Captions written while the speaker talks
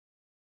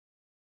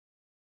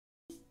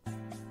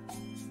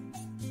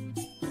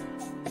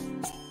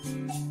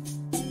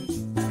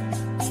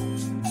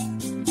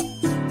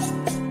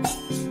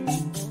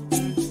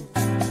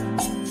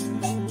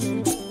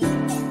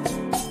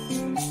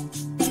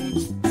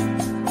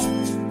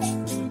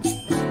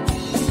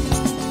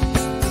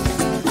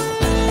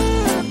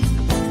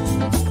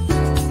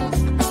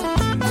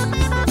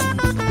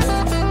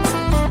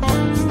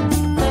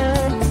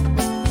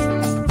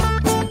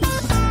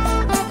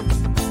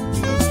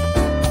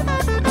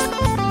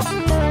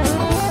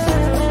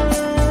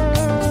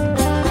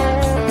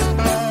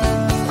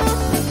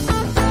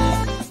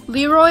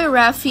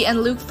Rafi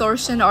and Luke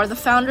Thorssen are the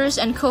founders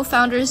and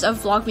co-founders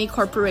of VlogMe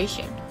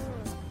Corporation.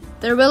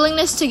 Their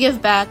willingness to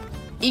give back,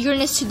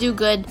 eagerness to do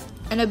good,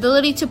 and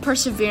ability to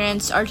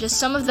perseverance are just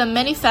some of the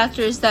many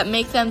factors that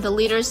make them the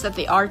leaders that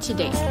they are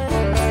today.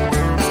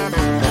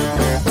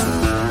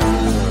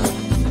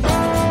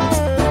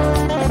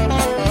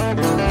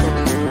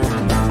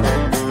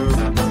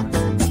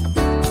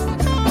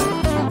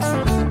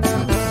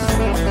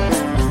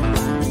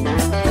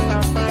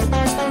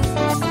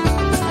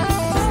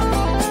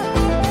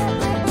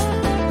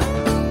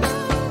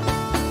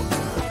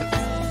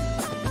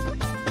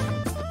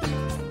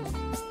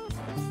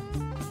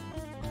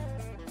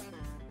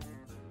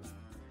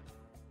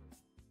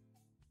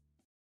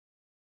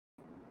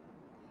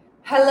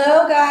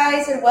 Hello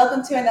guys, and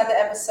welcome to another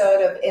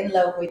episode of In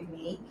Love With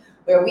Me,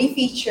 where we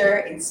feature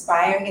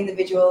inspiring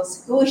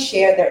individuals who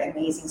share their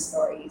amazing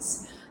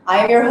stories. I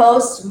am your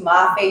host,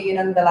 Mafe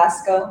Yunan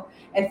Velasco,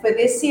 and for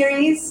this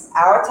series,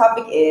 our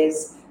topic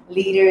is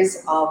Leaders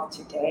of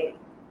Today.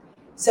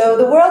 So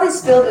the world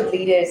is filled with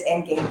leaders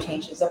and game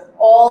changers of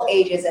all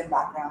ages and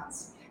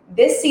backgrounds.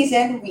 This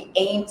season, we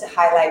aim to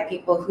highlight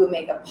people who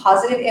make a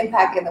positive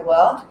impact in the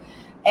world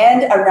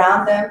and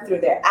around them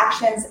through their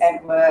actions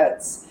and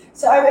words.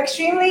 So I'm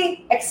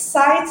extremely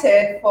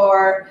excited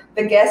for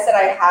the guests that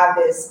I have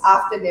this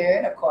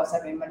afternoon. Of course,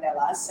 I'm in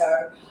Manila,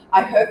 so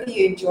I hope that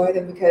you enjoy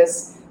them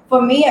because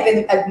for me, I've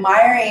been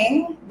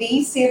admiring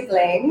these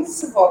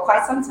siblings for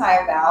quite some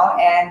time now,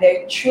 and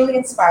they're truly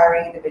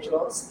inspiring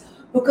individuals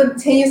who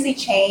continuously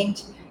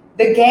change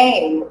the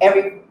game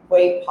every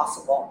way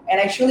possible. And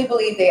I truly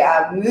believe they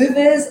are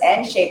movers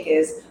and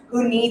shakers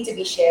who need to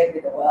be shared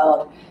with the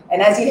world.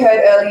 And as you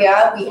heard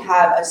earlier, we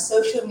have a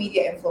social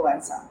media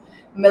influencer,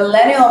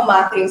 millennial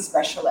marketing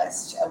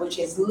specialist, which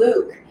is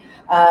Luke,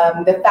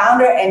 the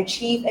founder and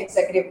chief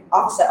executive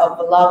officer of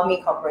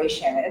VlogMe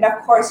Corporation, and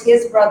of course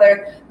his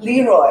brother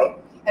Leroy,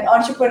 an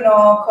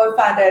entrepreneur,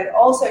 co-founder, and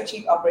also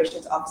chief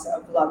operations officer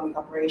of VlogMe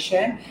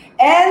Corporation,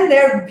 and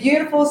their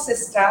beautiful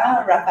sister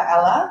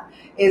Rafaella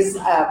is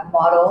a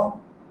model,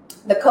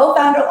 the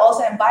co-founder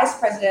also and vice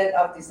president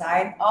of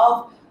design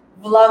of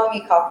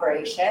VlogMe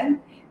Corporation.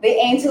 They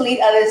aim to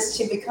lead others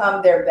to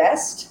become their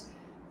best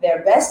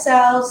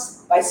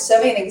selves by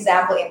serving an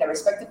example in their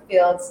respective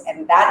fields,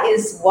 and that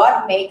is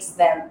what makes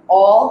them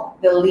all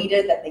the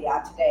leader that they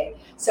are today.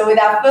 So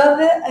without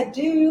further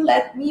ado,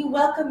 let me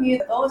welcome you,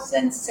 the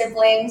Thorssen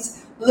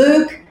siblings,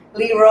 Luke,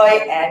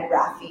 Leroy, and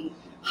Rafi.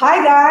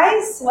 Hi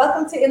guys,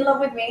 welcome to In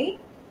Love With Me.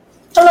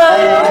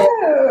 Hello.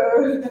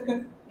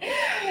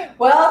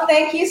 Well,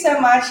 thank you so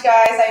much,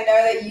 guys. I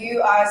know that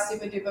you are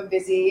super duper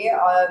busy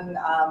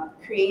on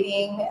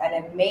creating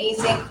an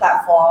amazing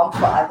platform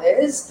for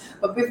others.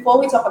 But before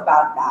we talk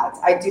about that,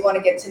 I do want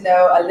to get to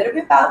know a little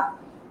bit about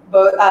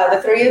both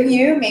the three of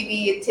you,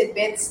 maybe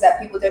tidbits that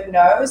people don't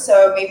know.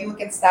 So maybe we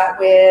can start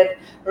with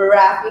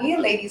Rafi,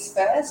 ladies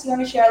first. You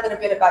want to share a little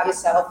bit about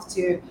yourself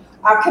to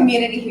our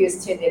community who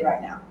is tuned in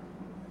right now?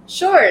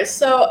 Sure.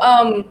 So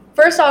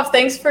first off,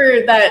 thanks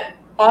for that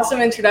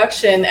awesome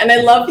introduction, and I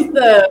love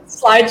the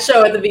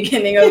slideshow at the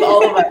beginning of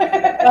all of us.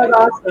 That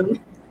was awesome.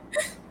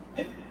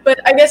 But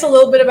I guess a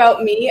little bit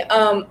about me.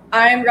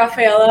 I'm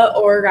Rafaella,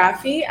 or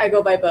Rafi. I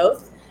go by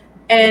both,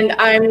 and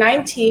I'm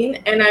 19,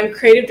 and I'm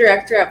creative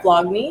director at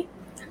VlogMe.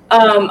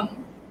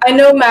 I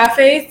know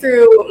Mafe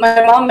through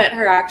my mom. Met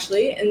her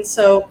actually, and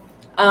so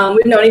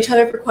we've known each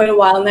other for quite a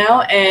while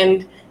now.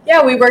 And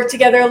yeah, we work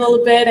together a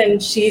little bit,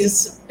 and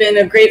she's been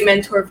a great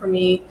mentor for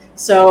me.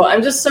 So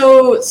I'm just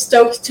so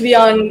stoked to be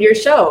on your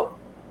show.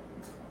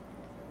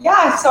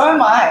 Yeah, so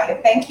am I.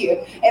 Thank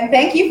you. And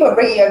thank you for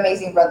bringing your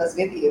amazing brothers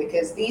with you,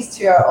 because these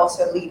two are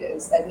also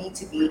leaders that need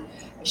to be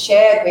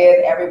shared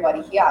with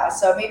everybody here.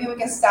 So maybe we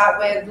can start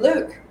with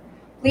Luke.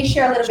 Please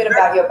share a little bit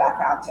about your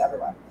background to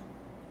everyone.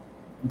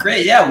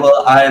 Great. Yeah,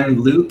 well,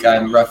 I'm Luke.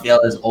 I'm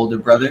Rafaella's older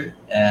brother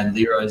and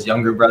Leroy's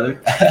younger brother.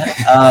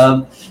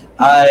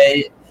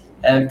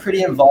 I'm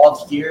pretty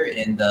involved here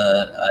in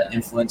the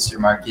influencer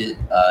market,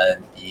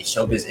 the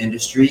showbiz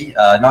industry.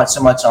 Not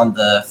so much on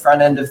the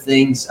front end of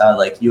things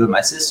like you and my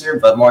sister,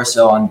 but more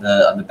so on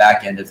the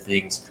back end of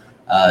things,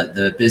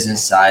 the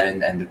business side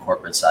and the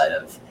corporate side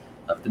of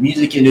the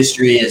music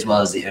industry, as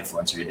well as the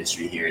influencer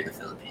industry here in the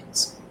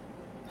Philippines.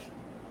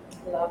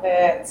 Love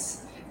it.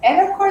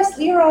 And of course,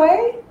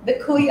 Leroy, the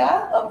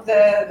kuya of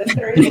the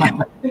three.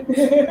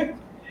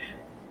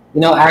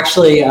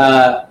 Actually,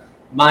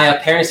 my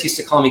parents used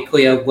to call me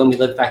Kuya when we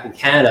lived back in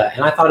Canada,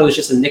 and I thought it was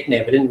just a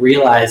nickname. I didn't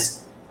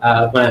realize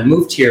when I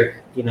moved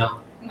here,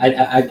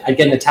 I'd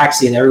get in a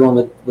taxi and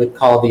everyone would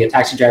call the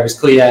taxi drivers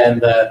Kuya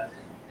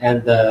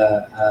and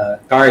the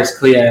guards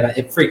Kuya, and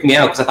it freaked me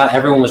out because I thought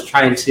everyone was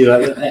trying to,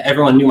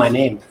 everyone knew my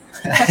name.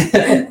 That's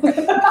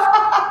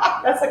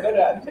a good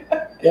one.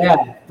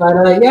 Yeah, but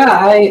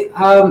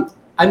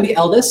I'm the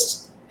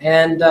eldest,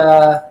 and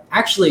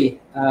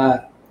actually,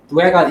 the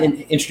way I got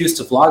introduced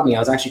to VlogMe, I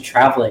was actually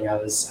traveling. I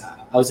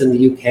was in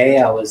the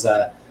UK. I was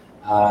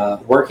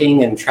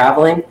working and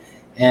traveling,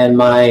 and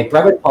my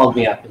brother called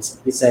me up and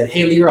he said,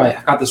 "Hey Leroy,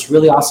 I've got this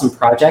really awesome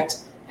project,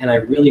 and I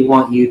really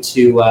want you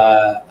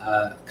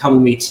to come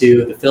with me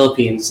to the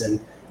Philippines and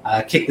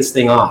kick this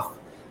thing off.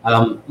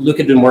 Luke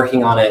had been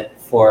working on it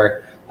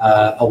for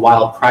a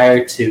while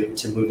prior to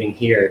moving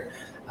here,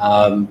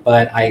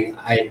 but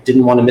I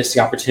didn't want to miss the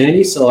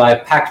opportunity, so I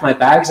packed my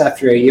bags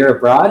after a year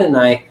abroad, and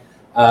I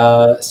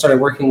started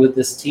working with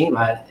this team.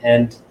 I've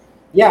been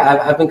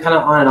kind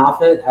of on and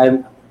off it.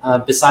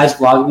 Besides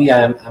VlogMe,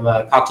 I'm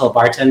a cocktail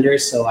bartender,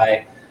 so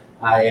I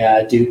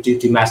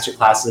do master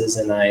classes,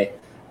 and I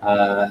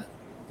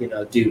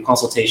do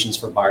consultations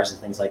for bars and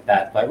things like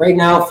that. But right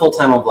now, full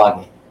time on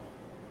VlogMe.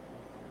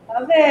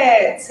 Love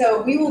it.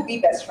 So we will be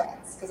best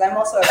friends because I'm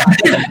also a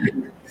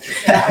bartender.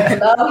 I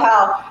love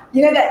how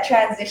that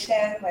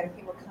transition when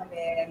people come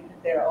in,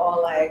 they're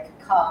all like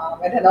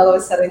calm, and then all of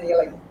a sudden you're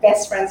like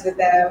best friends with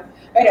them.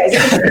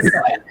 Anyways,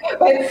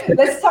 but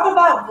let's talk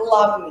about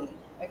VlogMe.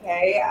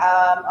 Okay,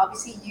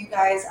 obviously you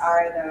guys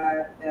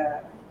are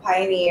the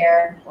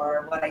pioneer,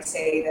 or what I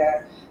say,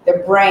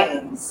 the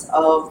brains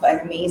of an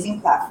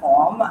amazing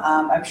platform.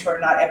 I'm sure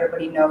not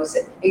everybody knows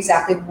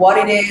exactly what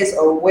it is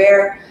or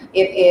where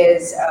it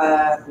is,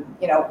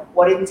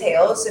 what it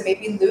entails. So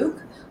maybe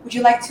Luke, would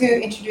you like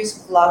to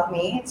introduce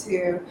VlogMe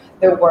to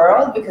the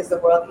world, because the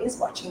world is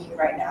watching you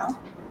right now?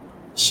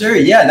 Sure,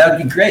 yeah, that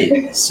would be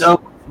great.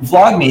 So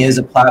VlogMe is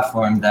a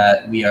platform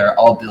that we are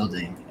all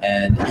building,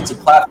 and it's a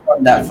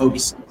platform that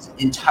focuses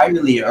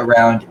entirely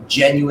around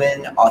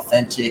genuine,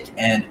 authentic,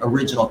 and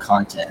original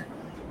content,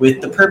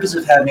 with the purpose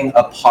of having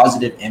a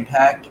positive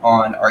impact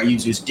on our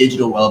users'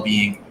 digital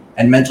well-being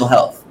and mental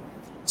health.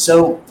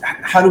 So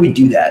how do we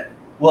do that?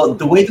 Well,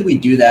 the way that we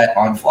do that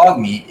on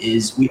VlogMe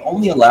is we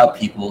only allow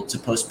people to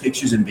post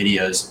pictures and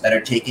videos that are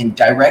taken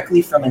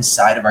directly from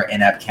inside of our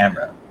in-app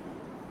camera.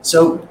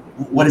 So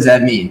what does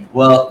that mean?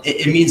 Well,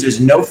 it means there's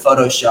no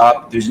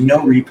Photoshop, there's no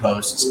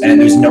reposts, and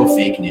there's no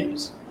fake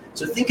news.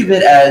 So think of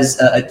it as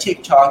a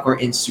TikTok or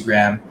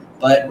Instagram,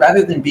 but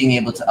rather than being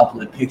able to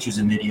upload pictures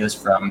and videos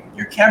from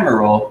your camera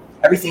roll,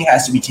 everything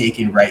has to be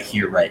taken right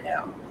here, right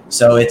now.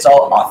 So it's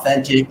all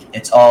authentic,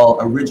 it's all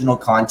original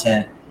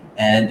content,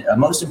 and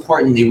most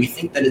importantly, we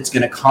think that it's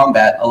going to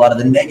combat a lot of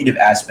the negative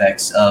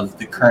aspects of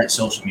the current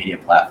social media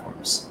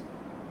platforms.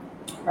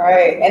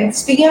 Right. And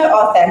speaking of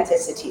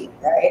authenticity,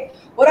 right?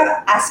 What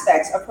are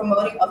aspects of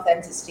promoting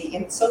authenticity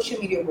in the social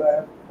media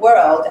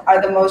world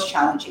are the most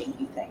challenging,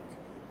 you think?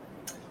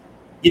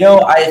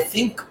 I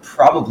think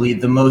probably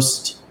the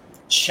most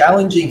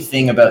challenging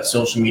thing about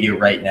social media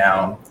right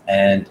now,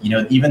 and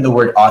even the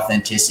word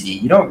authenticity,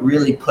 you don't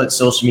really put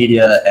social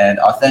media and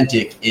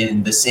authentic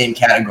in the same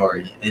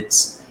category.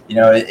 It's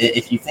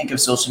if you think of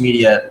social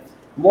media,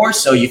 more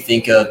so you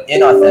think of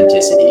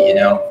inauthenticity,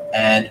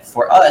 and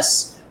for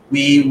us,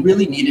 we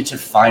really needed to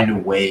find a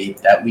way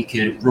that we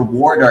could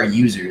reward our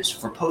users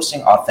for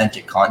posting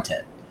authentic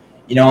content.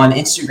 On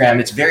Instagram,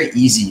 it's very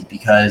easy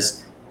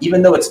because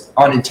even though it's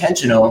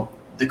unintentional,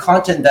 the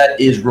content that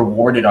is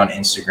rewarded on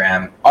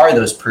Instagram are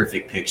those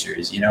perfect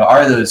pictures,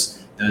 are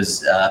those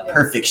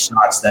perfect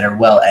shots that are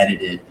well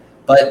edited.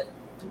 But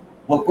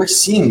what we're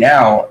seeing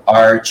now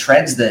are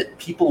trends that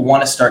people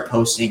want to start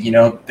posting,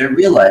 their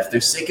real life. They're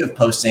sick of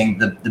posting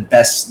the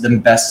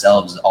best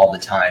selves all the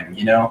time,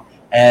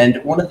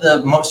 And one of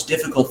the most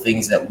difficult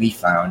things that we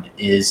found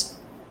is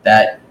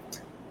that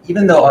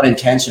even though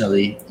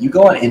unintentionally, you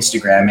go on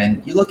Instagram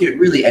and you look at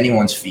really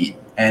anyone's feed,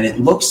 and it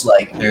looks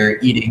like they're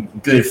eating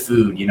good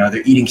food,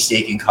 they're eating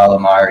steak and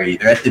calamari,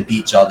 they're at the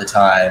beach all the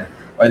time,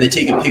 or they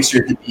take a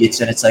picture at the beach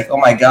and it's like, oh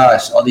my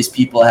gosh, all these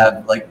people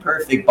have like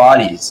perfect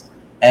bodies.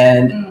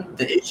 And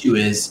the issue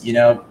is,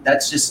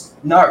 that's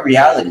just not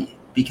reality,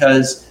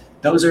 because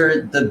those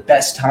are the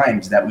best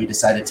times that we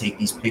decide to take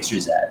these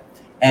pictures at.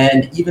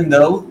 And even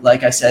though,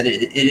 like I said,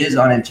 it is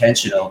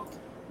unintentional,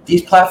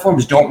 these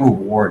platforms don't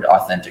reward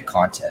authentic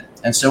content.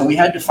 And so we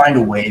had to find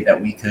a way that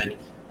we could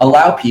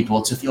allow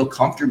people to feel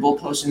comfortable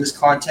posting this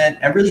content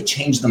and really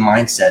change the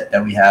mindset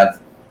that we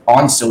have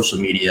on social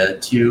media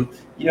to,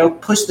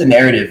 push the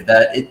narrative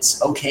that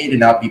it's okay to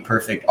not be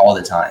perfect all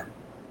the time.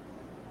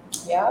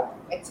 Yep,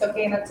 it's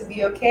okay not to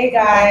be okay,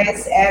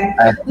 guys. And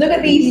look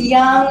at these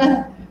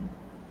young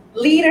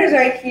leaders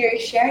right here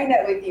sharing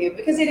that with you,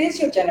 because it is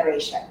your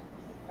generation,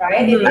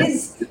 right? Mm-hmm. It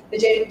is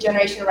the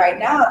generation right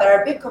now that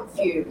are a bit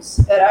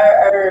confused, that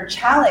are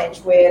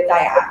challenged with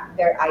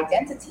their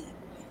identity.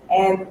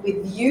 And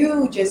with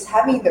you just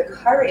having the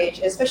courage,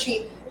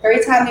 especially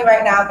very timely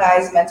right now,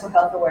 guys, mental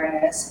health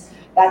awareness.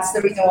 That's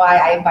the reason why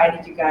I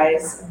invited you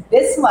guys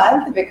this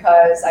month,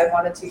 because I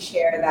wanted to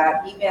share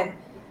that even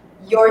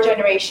your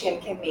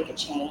generation can make a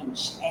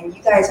change, and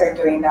you guys are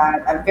doing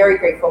that. I'm very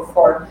grateful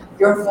for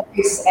your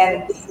voice.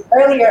 And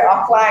earlier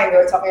offline, we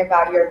were talking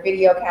about your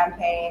video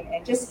campaign,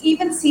 and just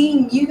even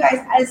seeing you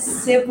guys as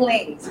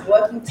siblings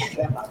working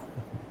together.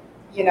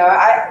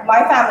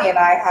 My family and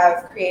I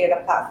have created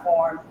a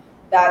platform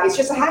that is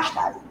just a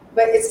hashtag,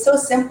 but it's so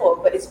simple,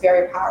 but it's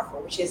very powerful,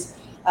 which is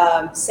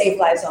Save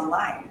Lives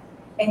Online.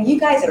 And you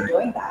guys are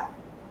doing that.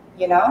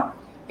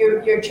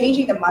 You're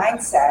changing the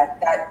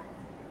mindset that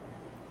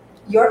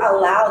you're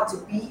allowed to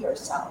be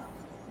yourself.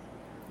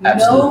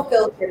 Absolutely. no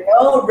filter,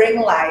 no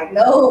ring light,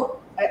 no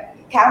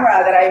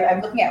camera that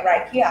I'm looking at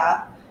right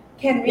here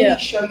can really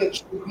show your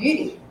true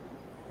beauty,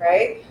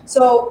 right?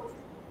 So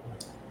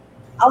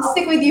I'll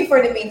stick with you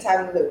for the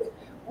meantime, Luke.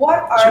 What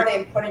are Sure. the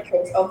important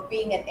traits of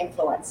being an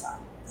influencer,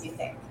 do you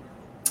think?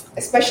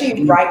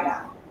 Especially right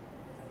now.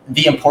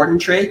 The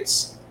important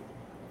traits?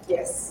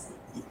 Yes.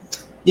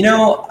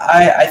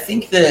 I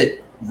think that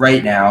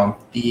right now,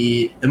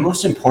 the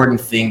most important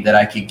thing that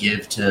I could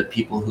give to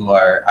people who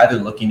are either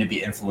looking to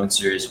be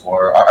influencers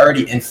or are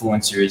already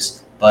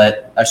influencers,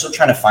 but are still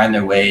trying to find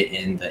their way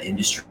in the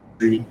industry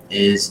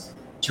is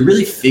to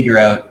really figure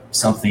out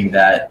something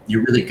that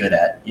you're really good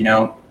at.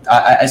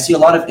 I see a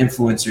lot of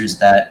influencers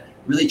that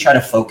really try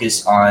to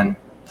focus on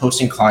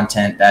posting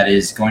content that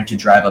is going to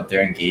drive up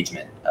their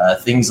engagement.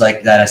 Things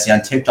like that I see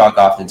on TikTok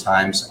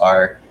oftentimes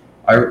are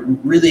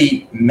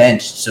really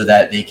meant so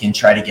that they can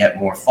try to get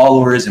more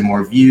followers and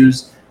more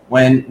views,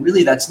 when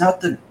really that's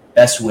not the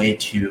best way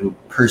to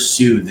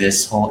pursue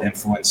this whole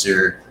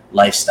influencer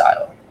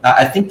lifestyle.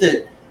 I think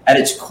that at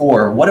its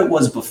core, what it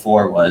was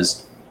before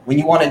was when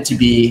you wanted to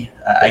be,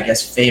 I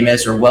guess,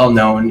 famous or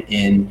well-known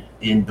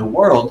in the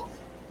world,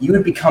 you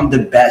would become the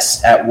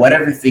best at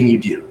whatever thing you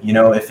do.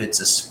 If it's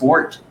a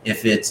sport,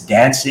 if it's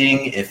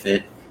dancing, if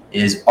it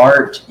is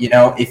art,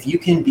 if you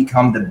can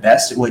become the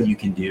best at what you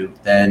can do,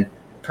 then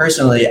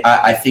personally,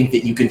 I think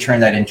that you can turn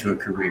that into a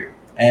career.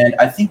 And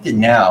I think that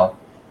now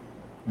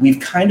we've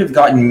kind of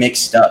gotten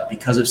mixed up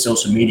because of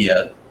social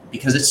media,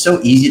 because it's so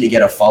easy to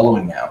get a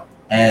following now.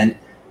 And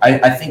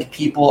I think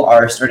people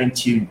are starting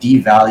to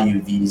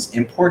devalue these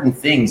important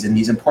things and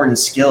these important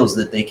skills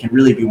that they can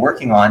really be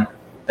working on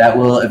that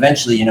will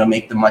eventually,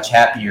 make them much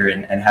happier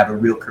and have a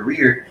real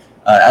career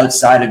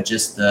outside of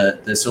just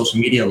the social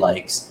media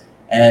likes.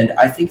 And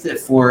I think that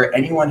for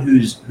anyone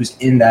who's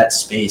in that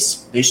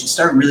space, they should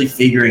start really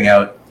figuring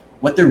out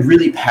what they're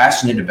really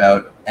passionate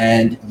about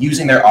and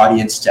using their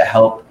audience to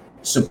help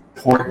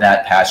support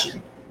that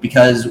passion.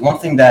 Because one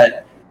thing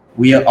that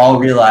we all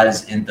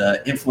realize in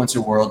the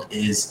influencer world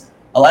is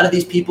a lot of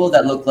these people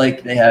that look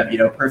like they have,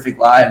 perfect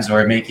lives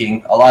or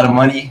making a lot of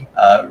money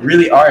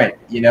really aren't.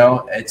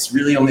 It's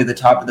really only the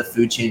top of the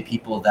food chain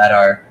people that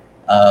are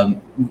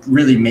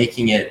really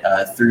making it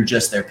through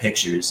just their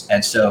pictures.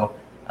 And so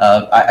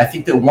I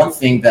think that one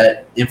thing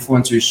that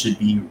influencers should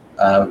be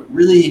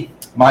really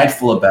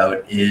mindful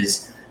about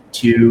is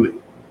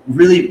to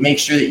really make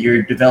sure that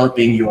you're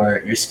developing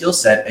your skill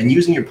set and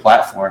using your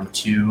platform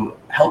to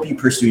help you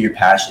pursue your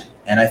passion.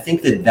 And I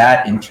think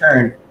that in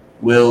turn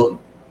will,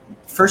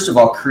 first of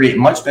all, create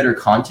much better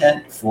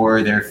content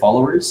for their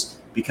followers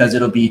because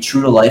it'll be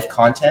true to life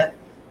content.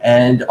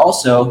 And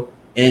also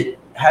it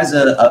has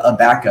a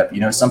backup,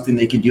 something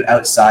they can do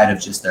outside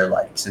of just their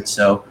likes. And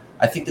so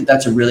I think that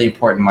that's a really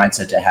important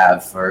mindset to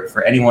have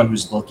for anyone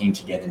who's looking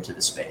to get into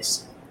the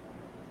space.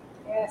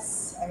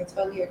 Yes, I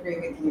totally agree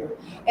with you.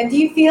 And do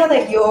you feel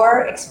that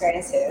your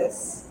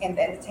experiences in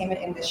the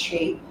entertainment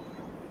industry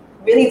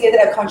really did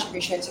a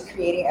contribution to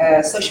creating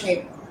a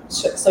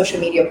social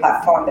media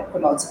platform that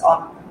promotes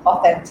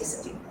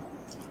authenticity?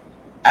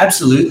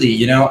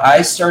 Absolutely.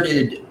 I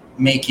started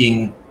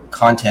making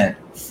content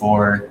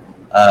for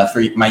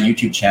my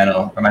YouTube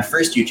channel, or my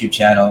first YouTube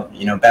channel,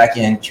 back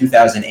in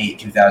 2008,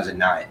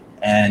 2009.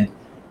 And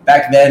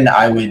back then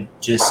I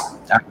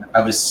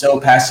was so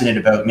passionate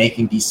about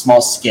making these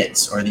small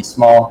skits or these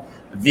small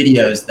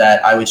videos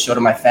that I would show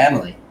to my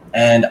family.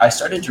 And I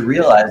started to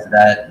realize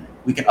that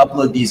we could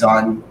upload these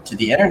on to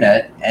the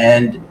internet.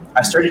 And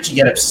I started to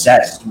get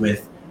obsessed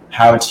with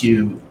how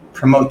to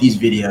promote these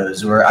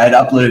videos, or I'd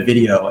upload a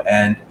video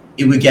and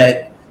it would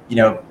get,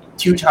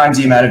 2 times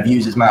the amount of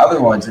views as my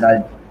other ones.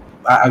 And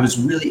I was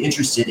really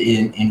interested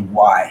in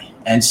why.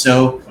 And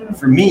so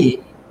for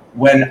me,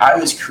 when I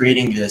was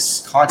creating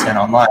this content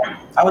online,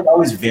 I was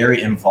always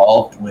very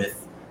involved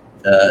with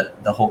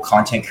the whole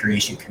content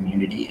creation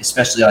community,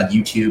 especially on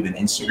YouTube and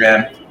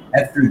Instagram.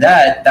 And through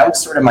that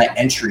was sort of my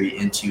entry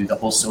into the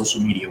whole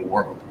social media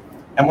world.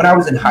 And when I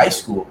was in high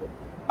school,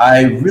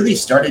 I really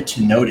started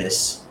to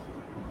notice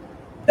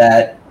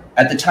that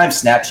at the time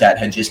Snapchat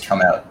had just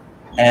come out,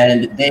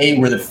 and they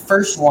were the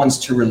first ones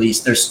to release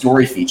their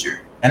story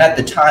feature. And at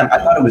the time, I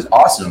thought it was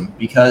awesome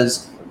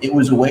because it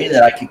was a way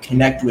that I could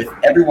connect with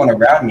everyone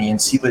around me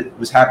and see what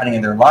was happening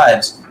in their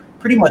lives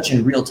pretty much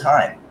in real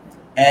time.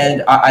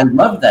 And I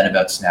loved that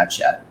about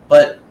Snapchat.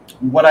 But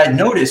what I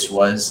noticed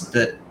was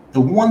that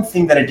the one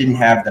thing that I didn't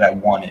have that I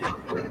wanted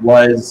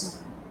was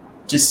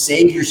to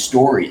save your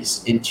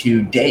stories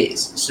into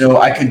days. So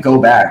I could go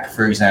back,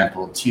 for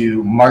example,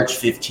 to March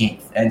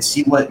 15th and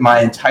see what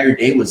my entire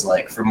day was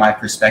like from my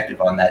perspective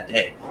on that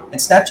day. And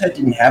Snapchat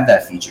didn't have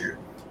that feature.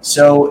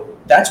 So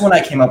that's when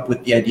I came up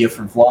with the idea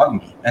for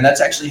VlogMe. And that's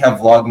actually how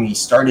VlogMe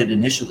started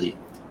initially.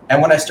 And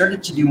when I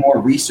started to do more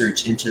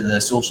research into the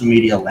social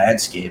media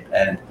landscape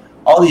and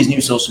all these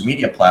new social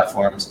media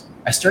platforms,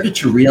 I started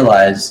to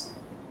realize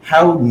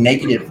how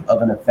negative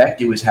of an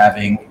effect it was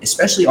having,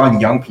 especially on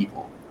young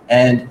people.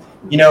 And,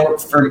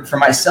 for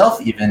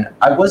myself even,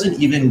 I wasn't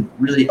even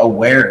really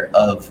aware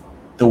of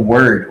the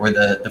word or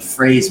the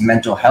phrase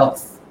mental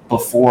health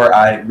before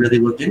I really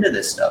looked into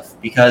this stuff,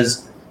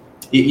 because,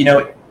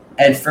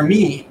 and for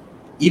me,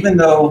 even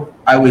though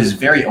I was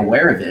very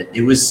aware of it,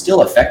 it was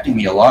still affecting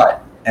me a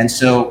lot. And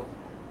so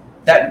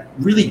that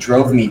really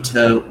drove me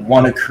to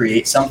want to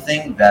create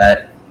something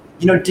that,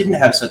 didn't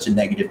have such a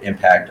negative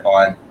impact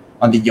on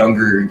the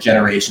younger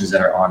generations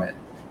that are on it.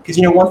 Because,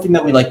 one thing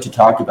that we like to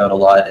talk about a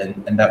lot,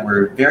 and that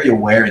we're very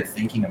aware and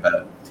thinking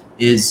about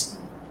is,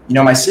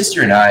 my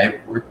sister and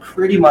I were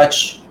pretty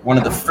much one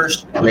of the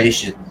first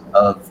generations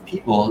of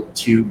people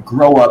to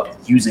grow up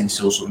using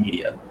social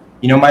media.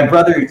 My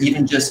brother,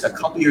 even just a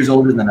couple years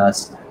older than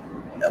us,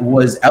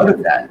 was out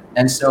of that.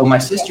 And so my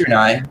sister and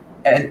I,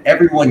 and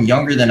everyone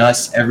younger than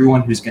us,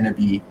 everyone who's going to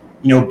be,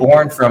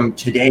 born from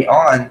today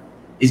on,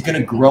 is going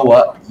to grow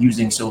up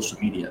using social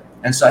media.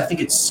 And so I think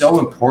it's so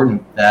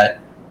important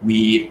that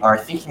we are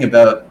thinking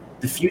about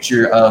the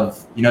future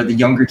of, the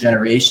younger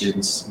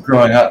generations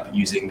growing up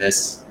using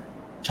this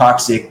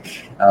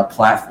toxic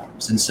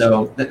platforms. And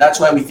so that's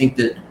why we think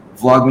that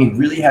VlogMe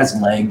really has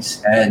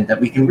legs, and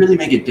that we can really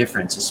make a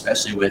difference,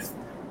 especially with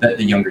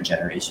the younger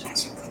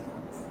generations.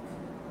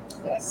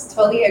 Yes,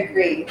 totally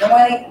agree.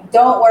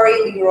 Don't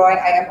worry, Leroy,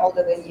 I am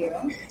older than you.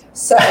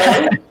 So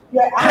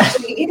you're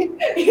actually in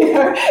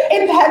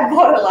that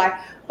borderline.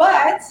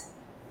 But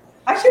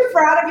aren't you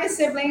proud of your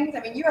siblings? I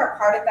mean, you are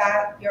part of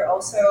that. You're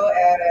also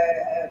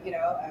a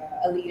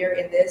leader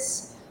in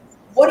this.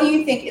 What do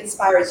you think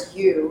inspires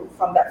you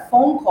from that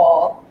phone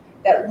call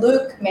that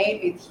Luke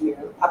made with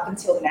you up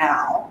until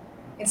now,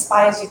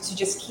 inspires you to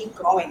just keep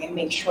going and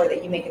make sure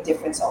that you make a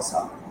difference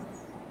also?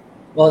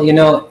 Well,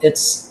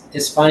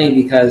 it's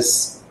funny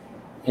because,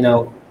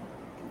 when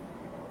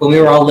we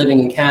were all living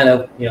in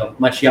Canada,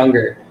 much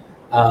younger,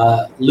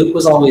 Luke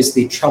was always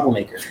the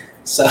troublemaker.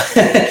 So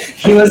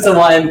he was the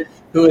one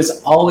who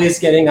was always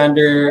getting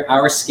under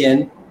our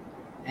skin.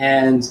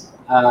 And,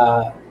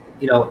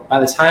 by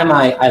the time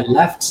I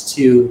left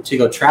to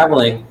go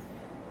traveling,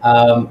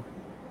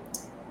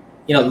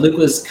 Luke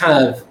was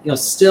kind of,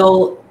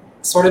 still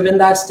sort of in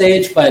that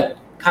stage, but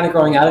kind of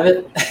growing out of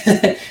it.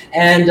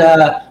 And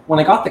when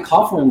I got the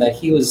call from him that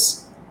he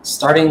was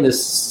starting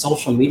this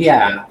social media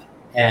app,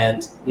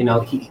 and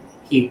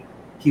he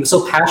was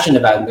so passionate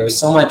about it, and there was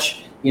so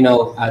much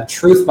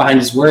truth behind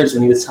his words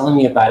when he was telling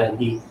me about it,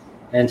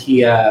 and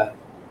he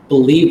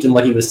believed in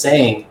what he was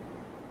saying.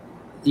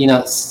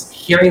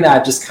 Hearing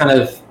that just kind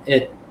of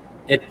it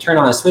turned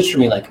on a switch for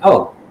me, like,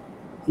 oh,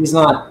 he's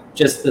not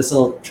just this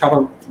little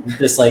trouble,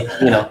 this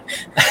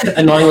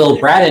annoying little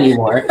brat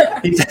anymore.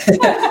 He's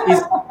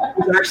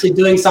actually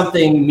doing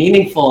something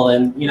meaningful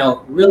and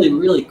really,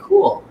 really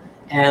cool,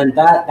 and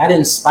that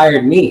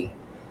inspired me.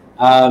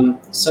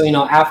 So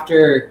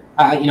after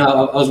I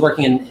was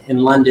working in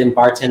London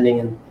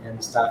bartending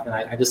and stuff, and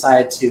I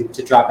decided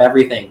to drop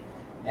everything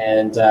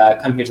and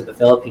come here to the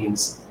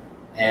Philippines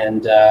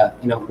and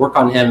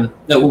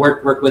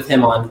work with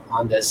him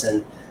on this,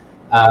 and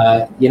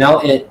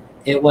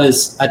it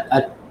was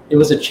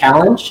a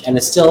challenge, and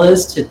it still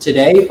is to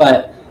today,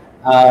 but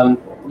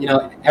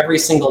every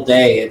single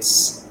day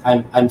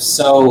I'm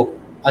so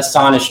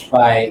astonished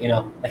by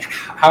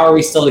how are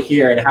we still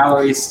here, and how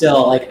are we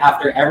still,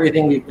 after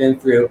everything we've been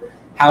through,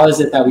 how is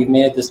it that we've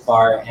made it this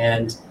far?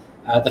 And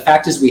the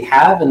fact is we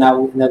have, and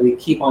that we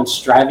keep on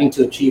striving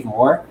to achieve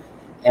more.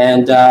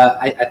 And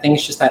I think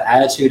it's just that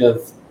attitude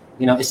of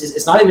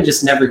it's not even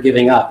just never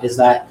giving up, is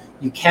that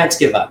you can't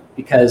give up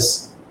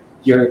because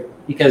you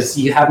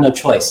have no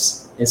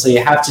choice, and so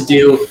you have to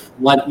do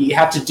what you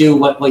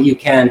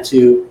can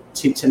to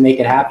make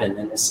it happen.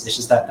 And it's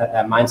just that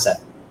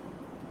mindset.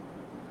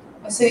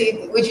 So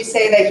would you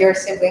say that your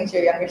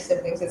younger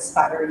siblings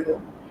inspire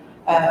you?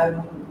 I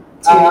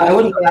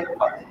wouldn't go that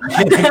far.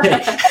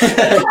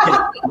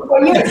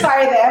 Well, you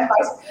inspire them.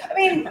 I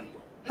mean,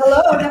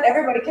 not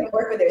everybody can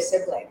work with their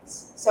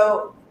siblings.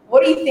 So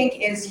what do you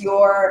think is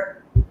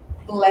your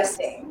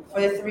blessing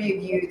for the three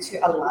of you to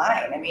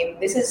align? I mean,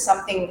 this is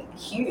something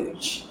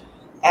huge.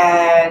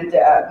 And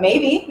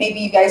maybe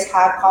you guys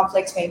have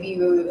conflicts. Maybe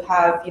you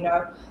have,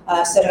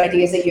 certain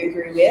ideas that you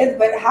agree with.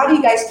 But how do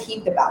you guys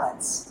keep the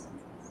balance?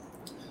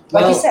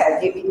 Like you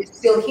said, you're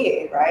still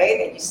here, right?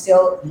 And you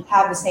still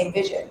have the same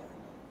vision.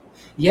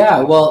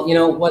 Yeah, well,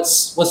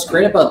 what's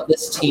great about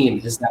this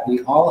team is that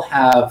we all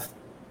have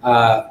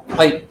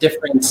quite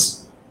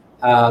different,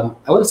 I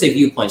wouldn't say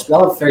viewpoints. We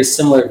all have very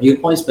similar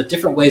viewpoints, but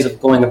different ways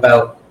of going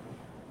about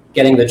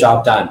getting the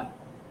job done.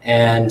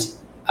 And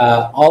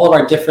all of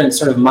our different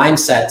sort of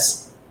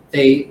mindsets,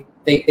 they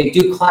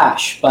do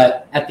clash,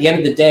 but at the end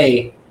of the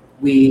day,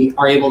 we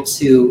are able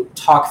to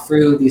talk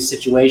through these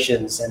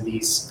situations and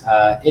these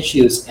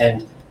issues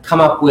and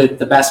come up with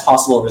the best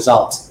possible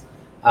result.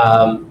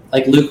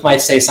 Like Luke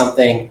might say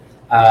something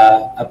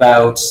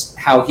about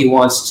how he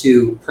wants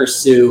to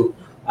pursue,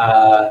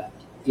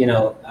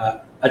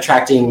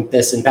 attracting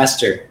this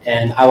investor,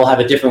 and I will have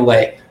a different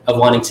way of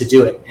wanting to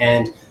do it.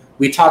 And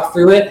we talk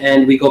through it,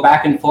 and we go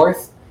back and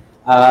forth,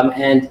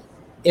 and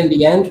in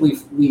the end, we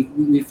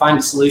find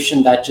a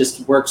solution that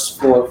just works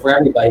for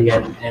everybody,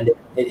 and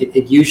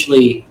it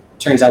usually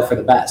turns out for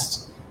the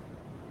best.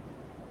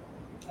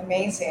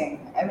 Amazing.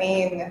 I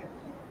mean,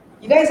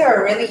 you guys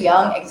are really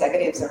young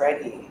executives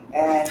already.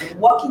 And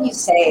what can you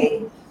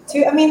say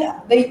to, I mean,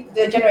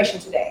 the generation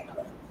today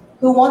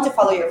who want to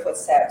follow your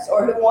footsteps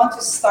or who want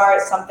to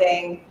start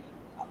something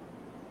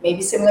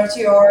maybe similar to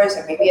yours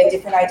or maybe a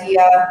different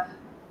idea?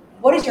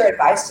 What is your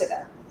advice to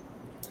them?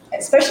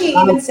 Especially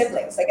even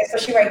siblings, like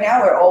especially right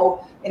now, we're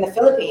all in the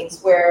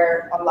Philippines,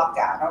 we're on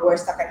lockdown or we're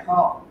stuck at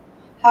home.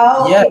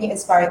 How can you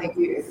inspire the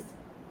youth?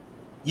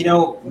 You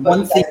know,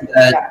 one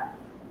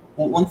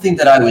thing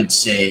that I would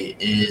say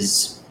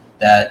is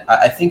that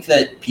I think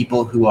that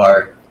people who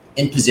are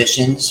in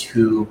positions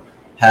who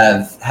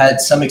have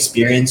had some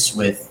experience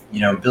with, you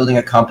know, building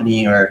a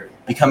company or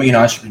becoming an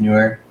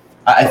entrepreneur,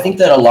 I think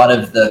that a lot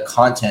of the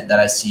content that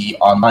I see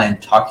online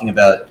talking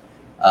about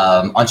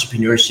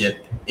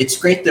entrepreneurship, it's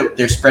great that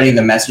they're spreading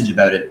the message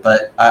about it,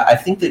 but I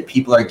think that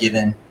people are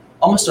given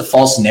almost a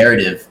false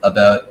narrative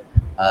about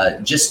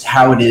just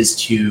how it is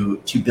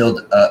to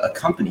build a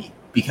company.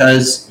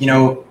 Because, you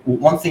know,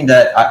 one thing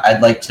that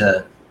I'd like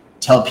to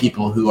tell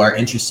people who are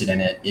interested in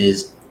it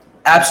is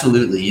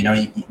absolutely, you know,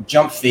 you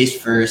jump face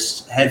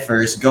first, head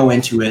first, go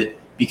into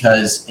it,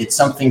 because it's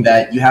something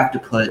that you have to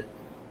put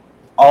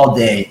all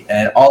day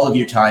and all of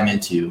your time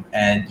into,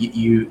 and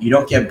you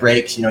don't get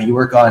breaks. You know, you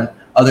work on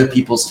other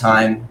people's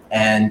time,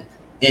 and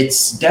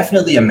it's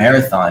definitely a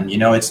marathon. You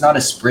know, it's not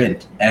a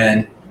sprint,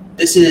 and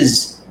this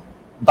is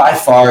by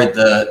far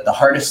the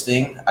hardest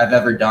thing I've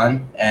ever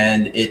done,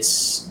 and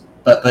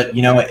but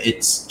you know,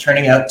 it's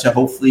turning out to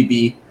hopefully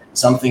be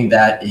something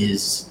that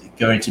is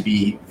going to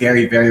be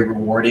very, very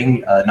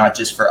rewarding, not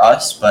just for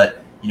us,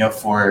 but, you know,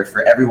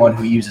 for everyone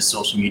who uses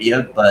social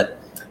media. But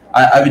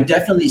I would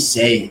definitely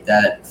say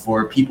that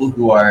for people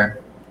who are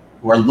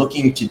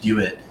looking to do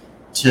it,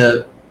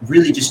 to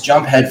really just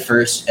jump head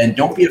first and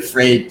don't be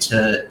afraid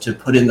to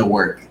put in the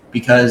work,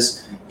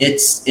 because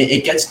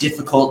it gets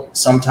difficult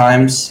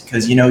sometimes,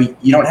 because, you know,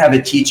 you don't have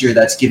a teacher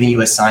that's giving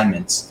you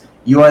assignments.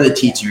 You are the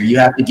teacher. You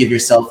have to give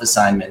yourself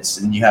assignments,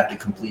 and you have to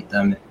complete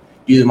them,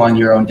 do them on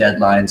your own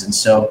deadlines. And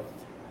so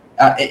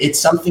it's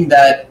something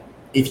that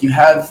if you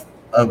have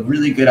a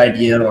really good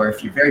idea, or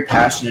if you're very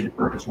passionate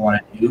about what you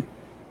want to do,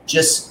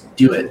 just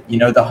do it. You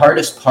know, the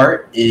hardest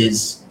part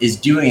is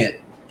doing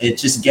it. It's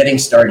just getting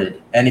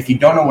started. And if you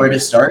don't know where to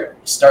start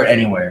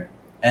anywhere.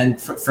 And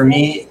for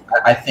me,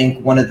 I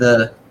think one of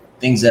the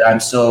things that I'm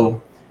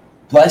so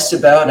blessed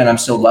about and I'm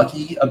so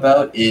lucky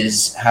about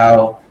is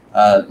how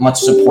much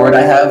support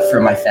I have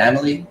from my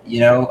family.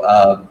 You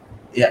know,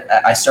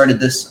 I started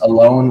this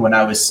alone when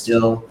I was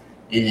still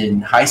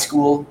in high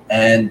school,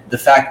 and the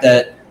fact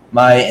that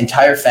my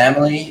entire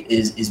family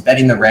is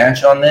betting the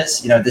ranch on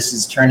this, you know, this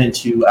has turned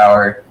into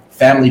our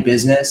family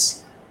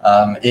business.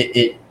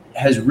 It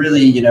has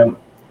really, you know,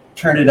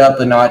 turned it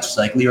up a notch.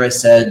 Like Leroy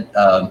said,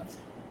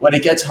 when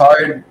it gets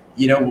hard,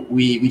 you know,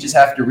 we just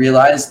have to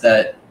realize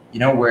that,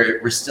 you know,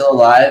 we're still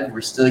alive,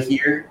 we're still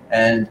here,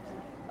 and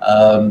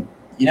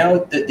you know,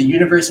 the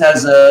universe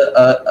has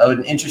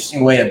an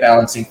interesting way of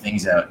balancing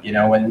things out. You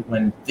know,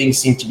 when things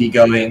seem to be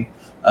going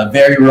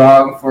very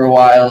wrong for a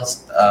while,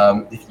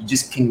 if you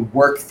just can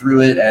work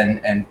through it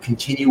and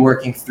continue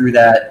working through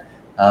that,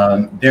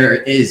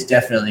 there is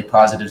definitely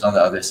positives on the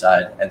other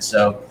side. And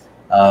so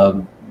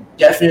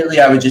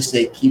definitely I would just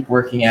say keep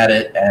working at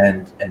it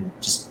and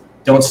just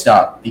don't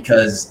stop,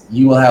 because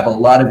you will have a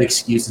lot of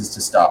excuses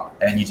to stop,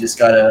 and you just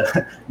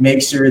gotta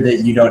make sure that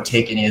you don't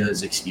take any of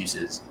those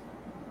excuses.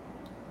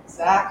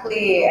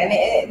 Exactly.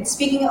 And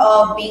speaking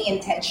of being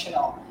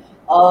intentional,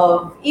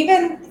 of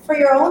even for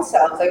your own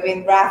selves, I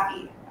mean,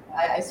 Rafi,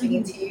 I'm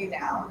speaking to you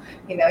now.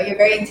 You know, you're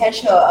very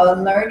intentional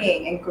on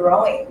learning and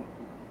growing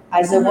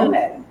as a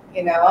woman.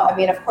 You know, I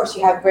mean, of course,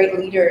 you have great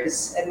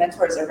leaders and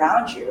mentors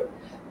around you.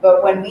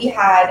 But when we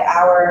had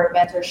our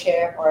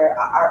mentorship or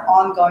our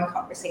ongoing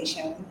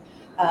conversation,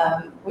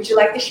 would you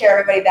like to share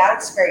everybody that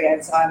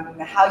experience on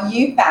how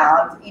you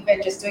found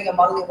even just doing a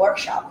modeling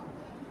workshop?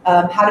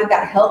 How did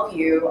that help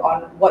you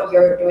on what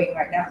you're doing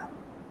right now?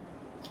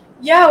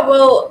 Yeah,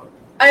 well,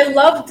 I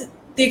loved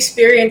the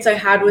experience I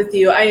had with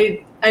you.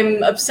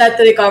 I'm upset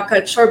that it got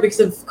cut short because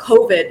of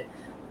COVID,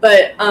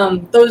 but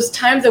those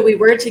times that we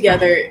were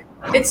together,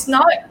 it's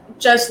not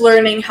just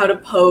learning how to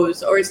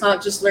pose, or it's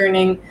not just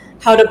learning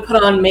how to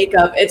put on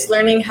makeup. It's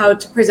learning how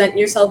to present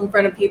yourself in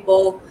front of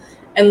people,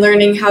 and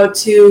learning how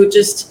to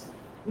just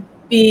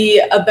be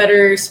a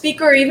better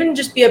speaker, or even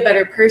just be a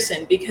better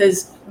person.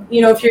 Because,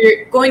 you know, if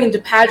you're going into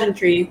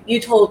pageantry,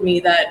 you told me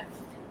that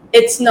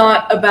it's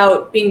not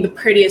about being the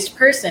prettiest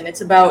person.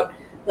 It's about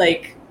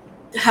like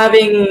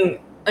having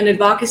an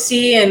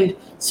advocacy and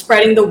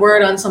spreading the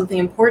word on something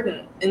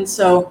important. And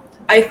so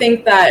I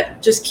think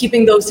that just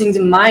keeping those things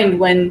in mind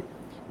when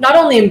not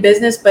only in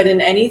business, but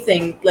in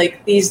anything,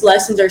 like these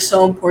lessons are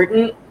so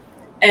important.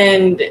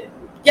 And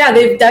yeah,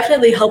 they've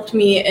definitely helped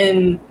me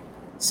in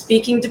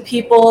speaking to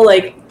people.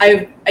 Like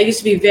I used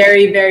to be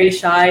very, very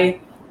shy,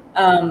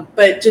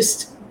 but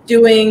just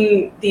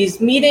doing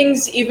these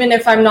meetings, even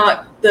if I'm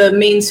not the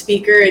main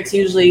speaker, it's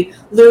usually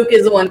Luke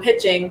is the one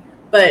pitching,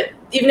 but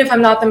even if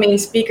I'm not the main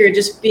speaker,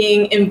 just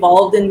being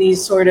involved in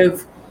these sort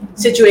of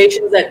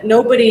situations that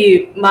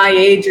nobody my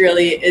age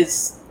really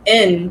is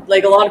in.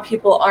 Like a lot of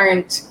people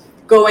aren't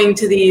going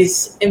to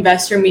these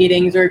investor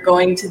meetings or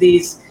going to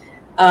these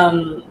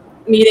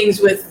meetings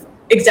with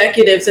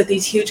executives at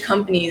these huge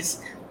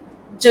companies.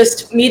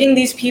 Just meeting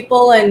these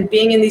people and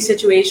being in these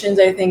situations,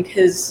 I think,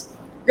 has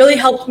really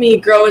helped me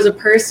grow as a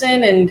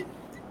person and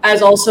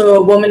as also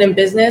a woman in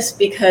business,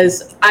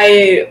 because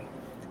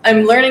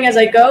I'm learning as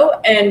I go,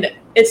 and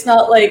it's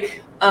not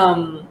like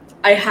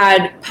I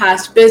had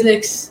past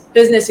business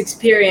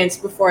experience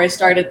before I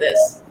started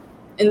this.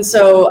 And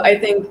so I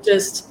think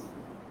just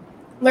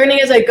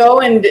learning as I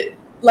go, and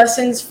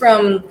lessons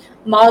from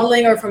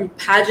modeling or from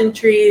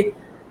pageantry,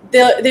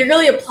 they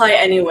really apply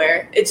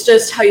anywhere. It's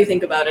just how you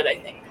think about it, I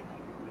think.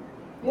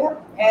 Yeah,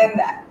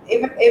 and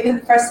even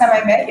the first time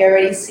I met you, I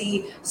already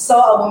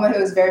saw a woman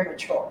who was very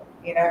mature,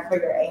 for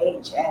your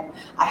age. And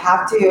I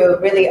have to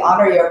really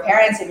honor your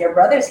parents and your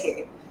brothers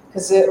here,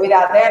 because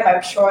without them,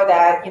 I'm sure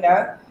that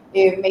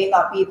it may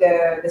not be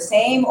the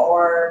same,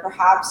 or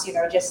perhaps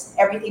just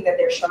everything that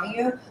they're showing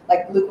you,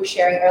 like Luke was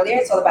sharing earlier.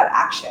 It's all about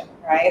action,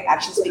 right?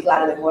 Actions speak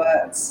louder than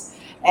words.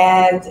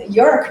 And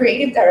you're a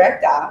creative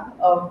director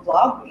of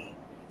BlogMe.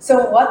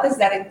 So what does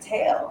that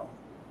entail?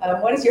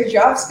 What is your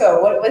job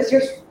scope? What is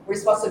your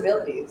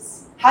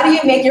responsibilities? How do you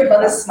make your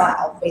brothers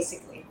smile,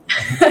 basically?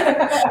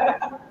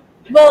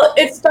 Well,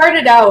 it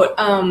started out,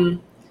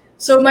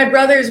 so my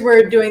brothers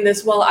were doing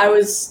this while I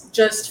was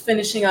just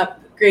finishing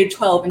up grade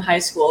 12 in high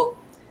school.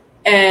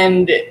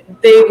 And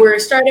they were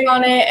starting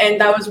on it, and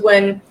that was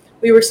when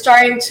we were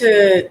starting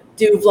to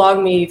do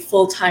VlogMe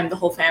full-time, the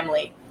whole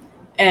family.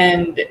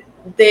 And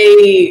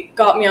they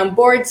got me on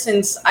board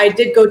since I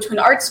did go to an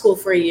art school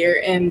for a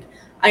year, and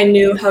I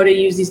knew how to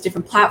use these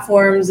different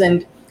platforms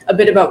and a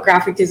bit about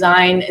graphic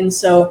design. And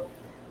so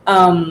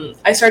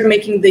I started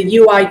making the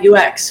UI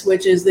UX,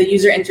 which is the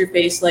user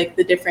interface, like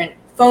the different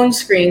phone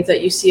screens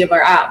that you see of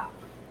our app.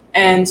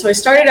 And so I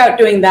started out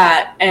doing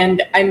that,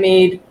 and I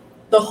made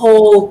the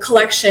whole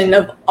collection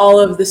of all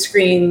of the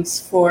screens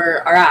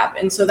for our app.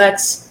 And so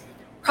that's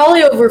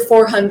probably over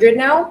 400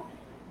 now.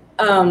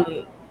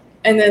 And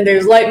then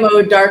there's light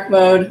mode, dark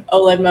mode,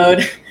 OLED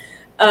mode.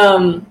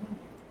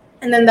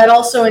 And then that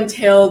also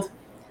entailed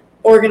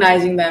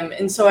organizing them.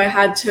 And so I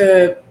had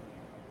to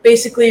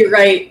basically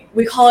write,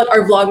 we call it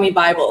our VlogMe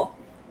Bible.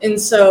 And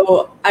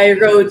so I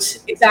wrote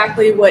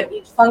exactly what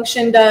each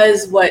function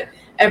does, what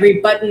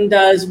every button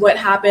does, what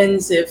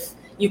happens if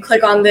you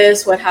click on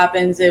this, what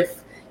happens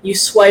if you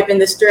swipe in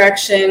this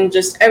direction.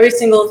 Just every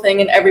single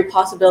thing and every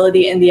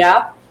possibility in the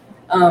app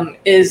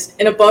is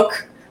in a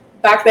book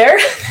back there.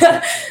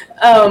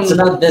 It's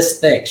about this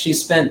thick. She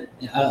spent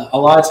a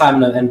lot of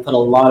time and put a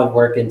lot of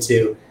work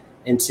into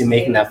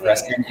making that for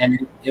us,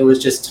 and it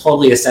was just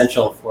totally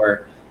essential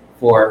for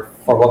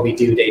what we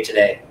do day to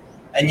day.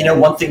 And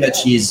one thing that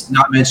she's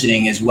not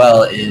mentioning as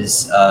well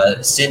is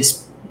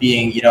since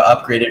being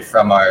upgraded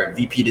from our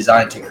VP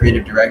design to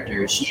creative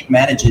director, she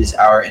manages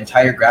our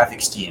entire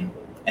graphics team.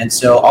 And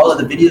so all of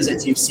the videos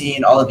that you've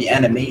seen, all of the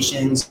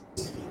animations,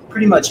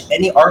 pretty much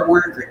any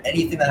artwork or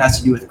anything that has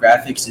to do with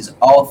graphics is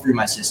all through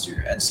my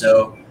sister. And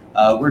so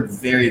we're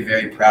very,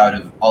 very proud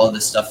of all of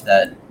the stuff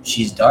that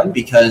she's done,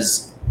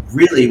 because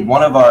really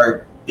one of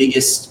our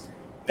biggest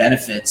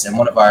benefits and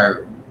one of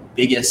our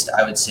biggest,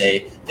 I would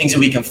say, things that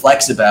we can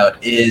flex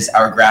about is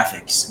our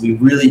graphics. We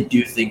really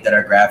do think that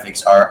our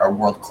graphics are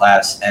world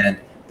class, and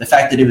the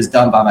fact that it was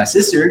done by my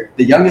sister,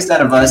 the youngest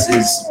out of us,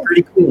 is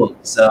pretty cool.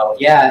 So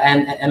yeah,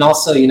 and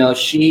also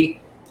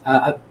she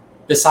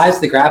besides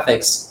the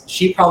graphics,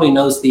 she probably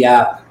knows the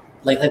app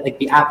like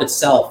the app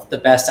itself the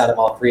best out of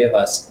all three of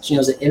us. She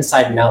knows it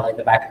inside and out like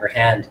the back of her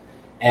hand,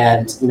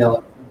 and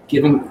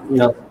giving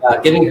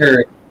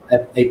her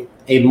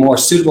a more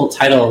suitable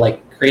title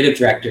like creative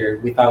director,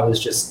 we thought was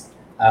just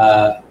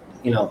a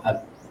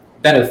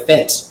better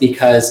fit,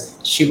 because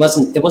it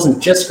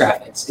wasn't just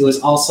graphics. It was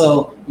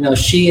also,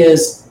 she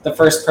is the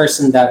first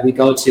person that we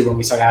go to when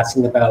we start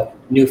asking about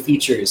new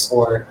features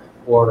or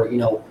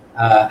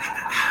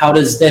how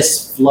does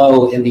this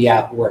flow in the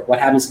app work? What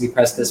happens if you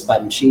press this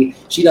button? She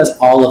does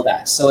all of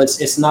that. So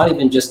it's not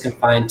even just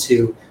confined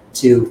to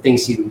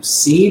things you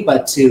see,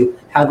 but to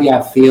how the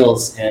app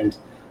feels and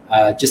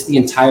just the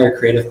entire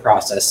creative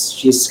process.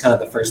 She's kind of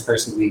the first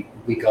person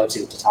we go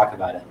to talk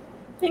about it.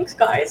 Thanks,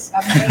 guys.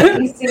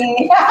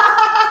 Amazing.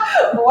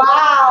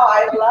 Wow,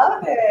 I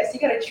love this. You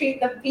got to treat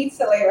them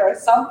pizza later or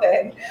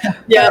something.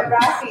 Yeah. But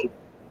Rafi,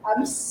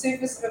 I'm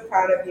super, super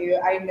proud of you.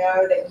 I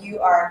know that you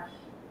are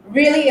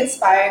really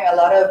inspiring a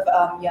lot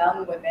of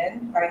young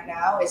women right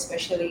now,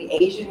 especially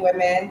Asian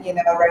women.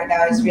 Right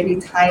now is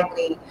really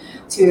timely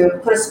to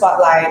put a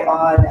spotlight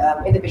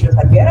on individuals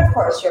like you, and of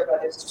course your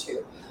brothers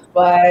too.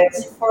 But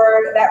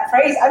for that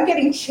phrase, I'm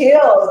getting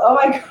chills. Oh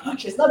my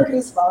gosh, it's not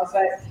goosebumps,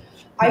 but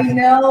I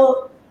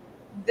know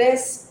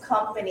this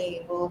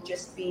company will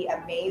just be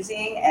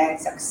amazing and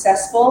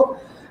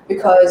successful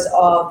because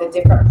of the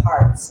different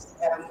parts.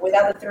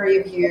 Without the three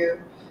of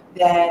you,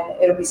 then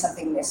it'll be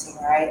something missing,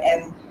 right?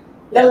 And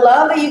the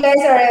love that you guys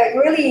are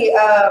really,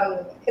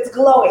 it's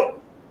glowing.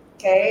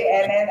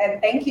 Okay, and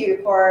thank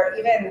you for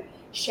even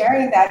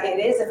sharing that it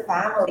is a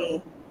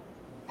family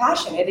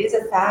passion. It is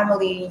a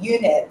family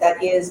unit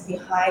that is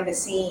behind the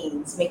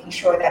scenes, making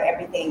sure that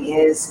everything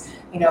is,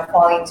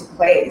 falling into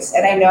place.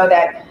 And I know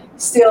that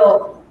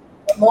still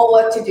more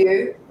work to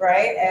do,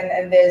 right?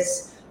 And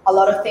there's a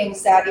lot of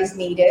things that is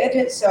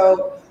needed.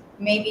 So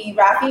maybe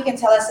Rafi can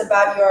tell us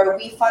about your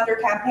We Funder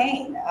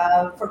campaign.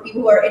 For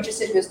people who are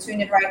interested, who's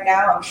tuned in right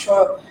now, I'm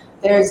sure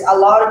there's a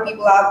lot of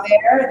people out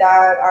there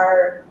that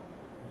are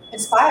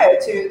inspired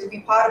to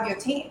be part of your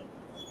team.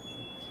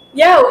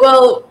 Yeah,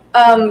 well,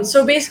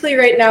 so basically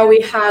right now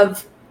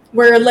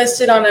we're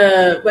listed on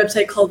a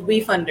website called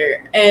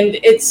WeFunder, and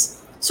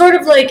it's sort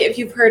of like if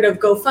you've heard of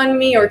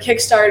GoFundMe or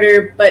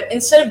Kickstarter, but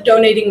instead of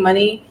donating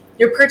money,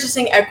 you're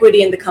purchasing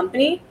equity in the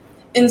company.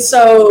 And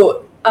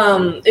so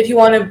if you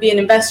want to be an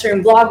investor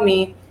in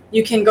BlogMe,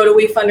 you can go to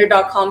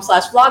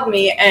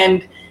wefunder.com/blogme,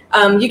 and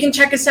you can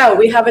check us out.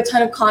 We have a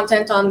ton of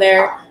content on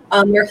there,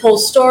 your whole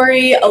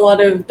story, a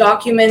lot of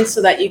documents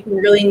so that you can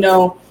really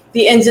know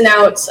the ins and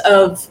outs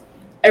of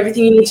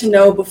everything you need to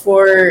know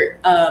before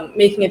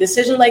making a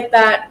decision like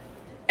that.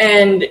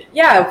 And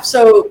yeah,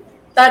 so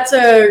that's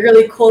a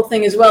really cool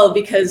thing as well,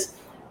 because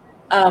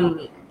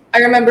I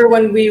remember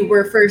when we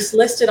were first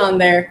listed on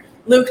there,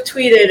 Luke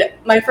tweeted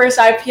my first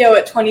IPO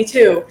at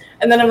 22.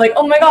 And then I'm like,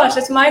 oh my gosh,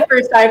 it's my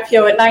first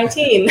IPO at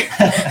 19.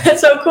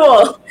 That's so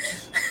cool.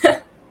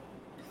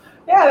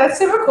 Yeah, that's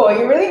super cool.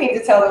 You really need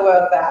to tell the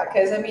world that,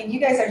 because I mean, you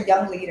guys are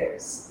young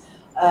leaders.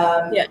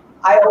 Yeah.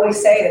 I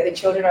always say that the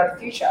children are the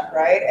future,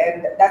 right?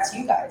 And that's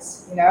you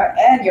guys,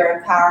 and you're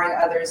empowering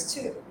others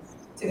too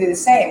to do the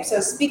same. So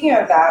speaking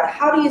of that,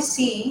 how do you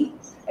see?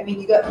 I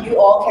mean, you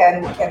all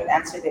can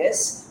answer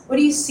this. What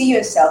do you see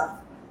yourself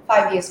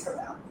 5 years from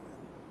now?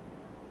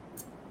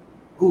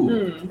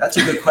 Ooh, that's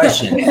a good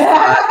question.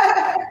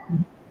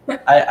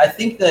 I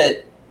think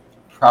that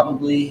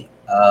probably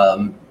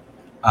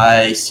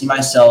I see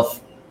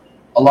myself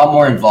a lot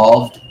more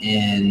involved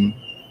in,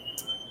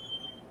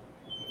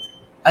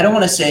 I don't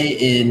want to say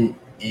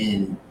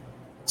in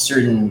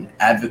certain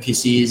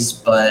advocacies,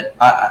 but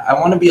I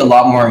want to be a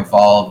lot more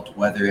involved,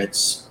 whether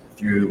it's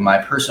through my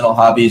personal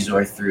hobbies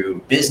or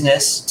through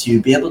business, to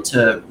be able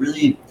to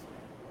really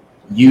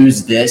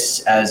use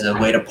this as a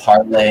way to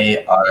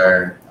parlay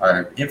our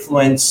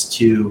influence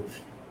to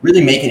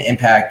really make an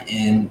impact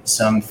in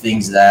some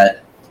things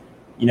that,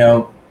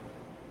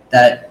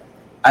 that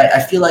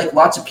I feel like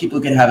lots of people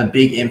could have a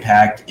big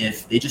impact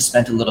if they just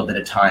spent a little bit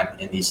of time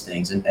in these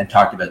things and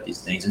talked about these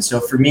things. And so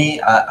for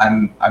me,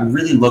 I'm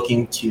really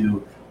looking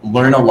to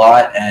learn a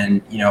lot,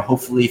 and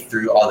hopefully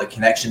through all the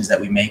connections that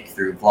we make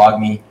through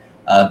BlogMe,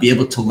 be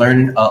able to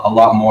learn a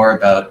lot more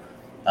about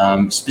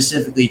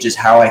specifically just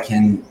how I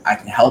can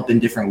help in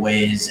different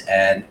ways.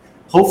 And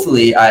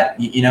hopefully,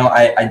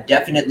 I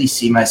definitely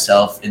see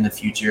myself in the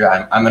future.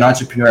 I'm an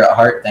entrepreneur at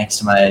heart, thanks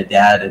to my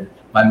dad and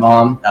my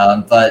mom,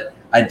 but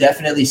I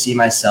definitely see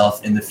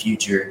myself in the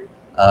future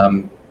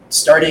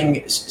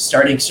starting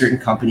certain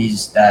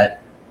companies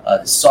that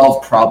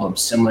solve problems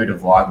similar to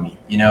VlogMe.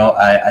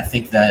 I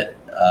think that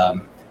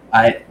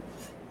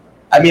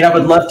I mean, I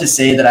would love to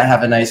say that I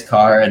have a nice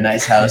car, a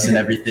nice house, and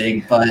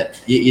everything, but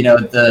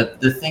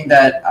the thing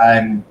that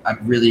I'm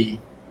really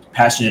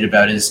passionate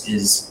about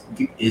is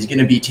going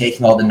to be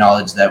taking all the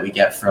knowledge that we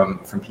get from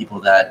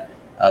people that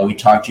we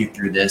talk to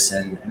through this,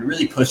 and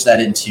really push that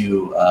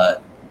into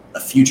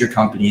future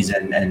companies,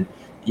 and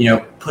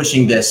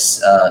pushing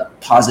this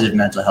positive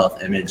mental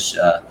health image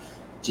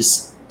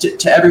just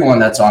to everyone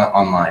that's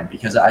online,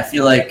 because I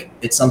feel like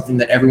it's something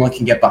that everyone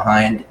can get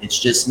behind. It's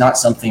just not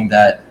something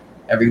that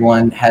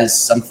everyone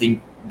has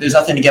there's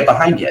nothing to get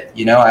behind yet.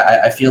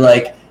 I feel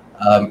like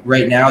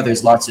right now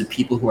there's lots of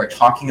people who are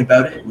talking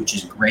about it, which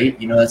is great.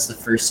 That's the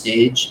first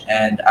stage.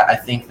 And I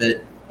think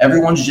that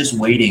everyone's just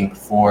waiting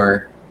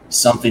for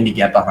something to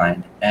get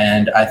behind.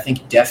 And I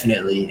think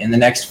definitely in the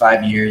next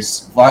 5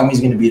 years, VlogMe is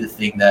going to be the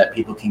thing that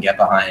people can get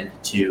behind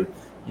to,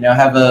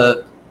 have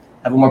a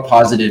more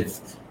positive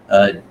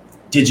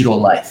digital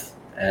life.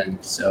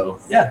 And so,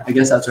 yeah, I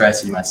guess that's where I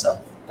see myself.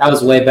 That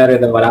was way better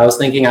than what I was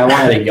thinking. I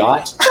wanted a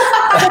yacht.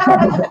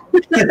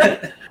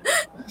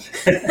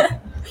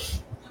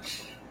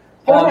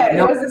 Okay,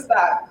 what is this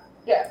that?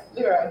 Yeah,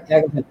 Leroy. Yeah,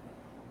 go ahead.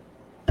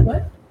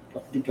 What?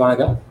 Do you want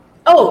to go?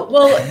 Oh,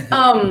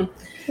 well,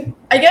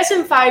 I guess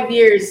in 5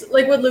 years,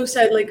 like what Luke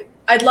said, like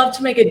I'd love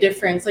to make a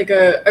difference, like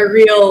a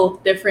real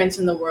difference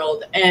in the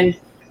world. And,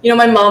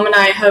 my mom and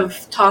I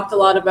have talked a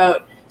lot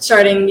about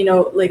starting,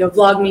 like a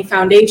VlogMe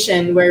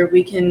Foundation where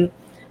we can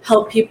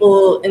help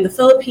people in the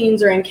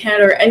Philippines or in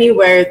Canada or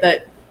anywhere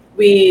that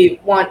we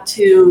want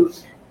to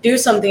do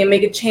something and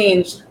make a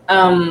change.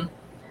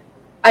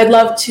 I'd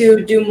love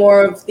to do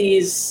more of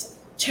these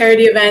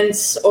charity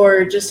events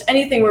or just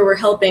anything where we're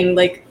helping,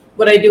 like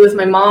what I do with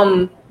my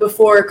mom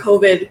before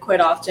COVID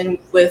quite often.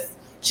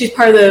 She's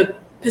part of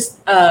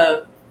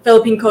the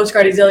Philippine Coast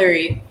Guard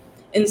Auxiliary.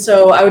 And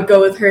so I would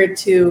go with her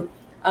to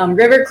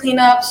river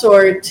cleanups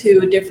or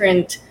to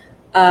different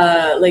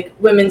like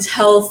women's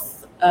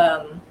health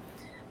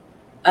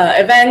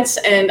events,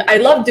 and I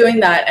love doing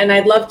that, and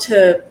I'd love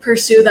to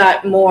pursue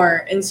that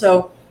more. And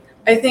so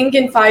I think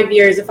in 5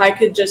 years, if I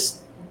could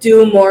just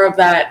do more of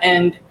that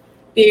and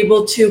be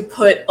able to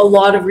put a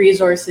lot of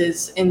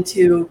resources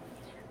into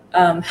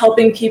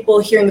helping people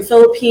here in the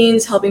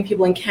Philippines, helping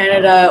people in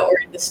Canada or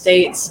in the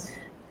States,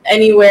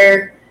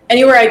 anywhere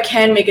I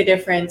can make a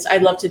difference,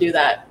 I'd love to do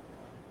that.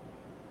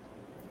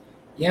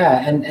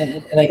 Yeah,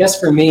 and I guess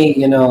for me,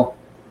 you know,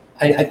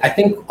 I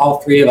think all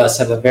three of us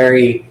have a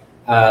very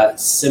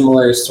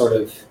similar sort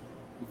of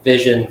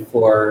vision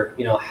for,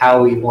 you know,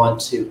 how we want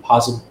to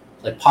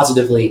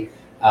positively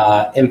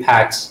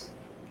impact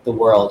the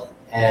world.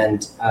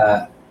 And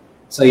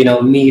so, you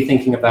know, me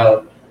thinking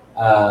about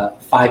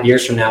 5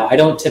 years from now, I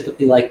don't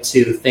typically like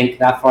to think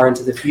that far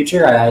into the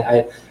future.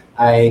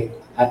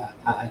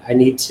 I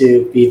need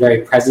to be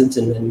very present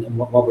in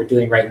what we're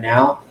doing right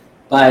now.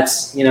 But,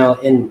 you know,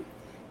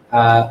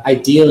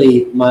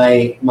 ideally,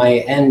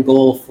 my end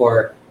goal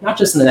for not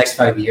just in the next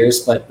 5 years,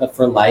 but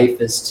for life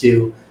is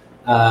to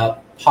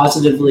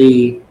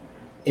positively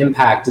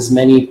impact as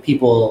many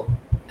people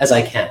as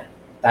I can.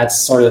 That's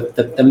sort of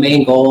the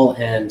main goal.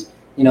 And,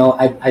 you know,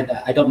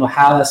 I don't know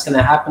how that's going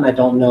to happen. I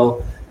don't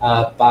know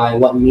by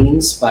what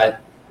means, but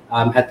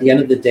at the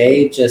end of the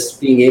day, just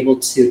being able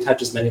to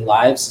touch as many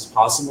lives as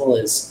possible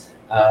is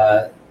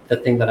the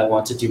thing that I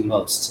want to do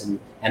most.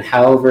 And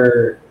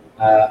however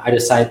I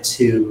decide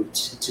to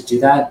do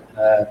that,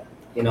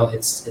 you know,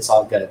 it's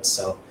all good.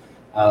 So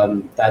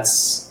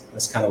that's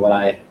kind of what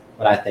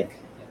I think.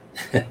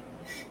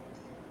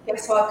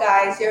 Guess what,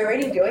 guys? You're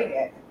already doing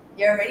it.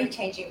 You're already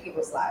changing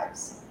people's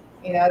lives.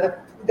 You know,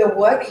 the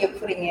work that you're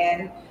putting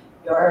in,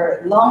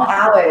 your long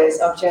hours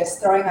of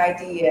just throwing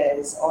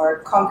ideas or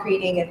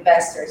concreting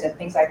investors and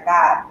things like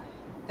that,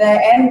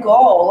 the end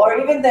goal, or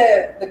even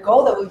the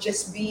goal that would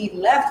just be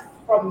left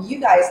from you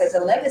guys as a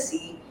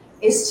legacy,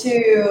 is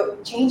to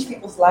change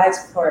people's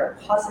lives for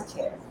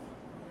positive.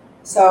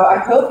 So I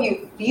hope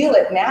you feel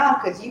it now,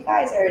 because you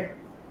guys are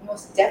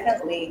most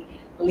definitely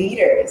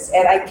leaders.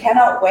 And I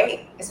cannot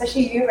wait,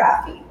 especially you,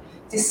 Rafi,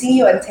 to see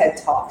you on TED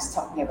Talks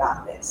talking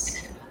about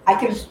this. I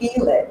can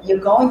feel it. You're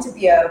going to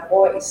be a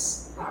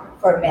voice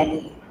for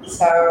many.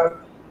 So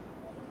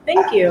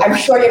thank you. I'm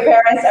sure your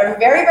parents are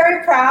very,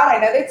 very proud. I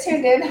know they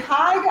tuned in.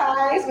 Hi,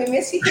 guys. We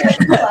miss you here at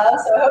the club.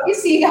 So I hope you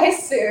see you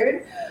guys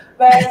soon.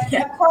 But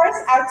of course,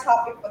 our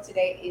topic for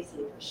today is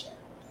leadership.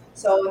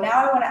 So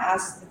now I want to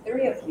ask the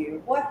three of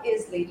you, what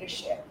is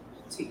leadership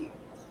to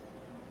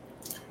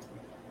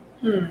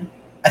you?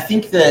 I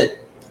think that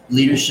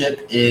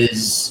leadership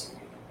is,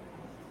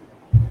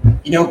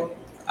 you know,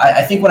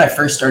 I think when I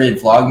first started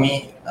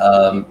VlogMe,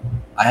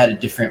 I had a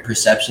different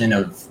perception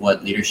of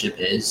what leadership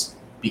is,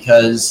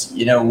 because,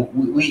 you know,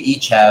 we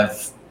each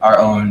have our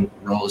own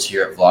roles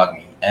here at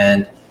VlogMe.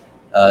 And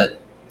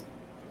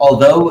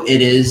although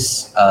it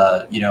is,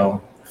 you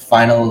know,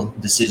 final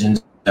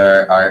decisions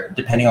are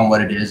depending on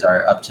what it is,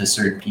 are up to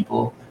certain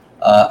people,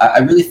 I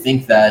really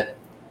think that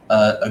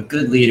a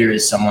good leader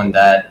is someone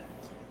that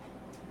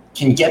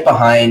can get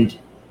behind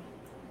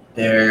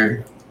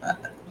their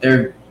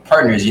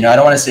partners. You know, I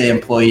don't want to say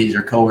employees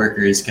or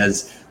coworkers,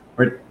 because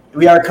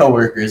we are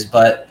coworkers,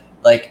 but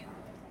like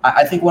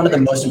I think one of the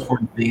most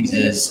important things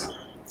is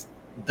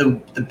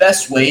the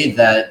best way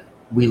that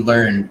we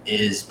learn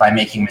is by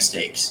making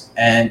mistakes.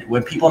 And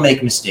when people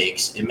make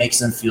mistakes, it makes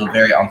them feel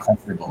very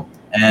uncomfortable.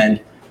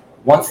 And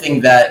one thing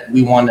that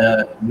we want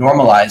to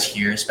normalize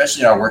here,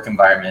 especially in our work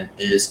environment,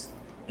 is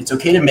it's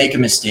okay to make a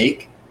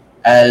mistake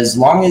as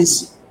long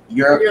as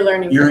you're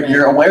learning,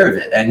 you're aware of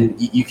it, and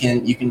you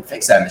can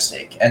fix that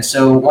mistake. And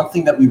so one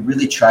thing that we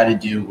really try to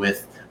do,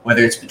 with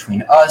whether it's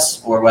between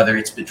us or whether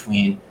it's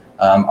between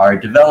our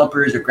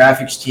developers or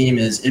graphics team,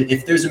 is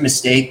if there's a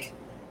mistake,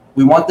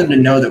 we want them to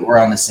know that we're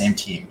on the same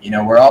team. You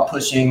know, we're all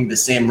pushing the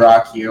same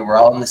rock here. We're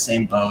all in the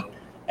same boat.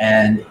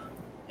 And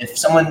if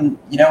someone,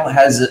 you know,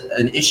 has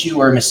an issue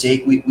or a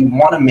mistake, we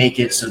want to make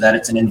it so that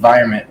it's an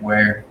environment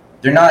where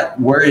they're not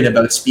worried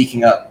about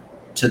speaking up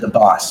to the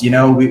boss. You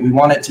know, we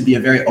want it to be a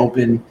very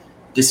open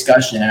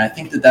discussion. And I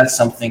think that that's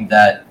something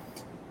that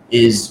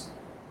is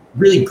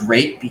really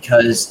great,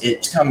 because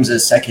it comes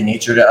as second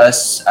nature to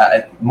us,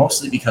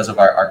 mostly because of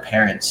our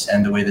parents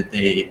and the way that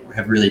they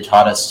have really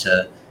taught us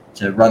to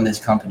run this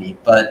company.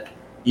 But,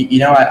 you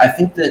know, I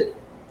think that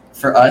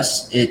for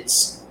us,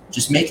 it's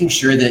just making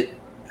sure that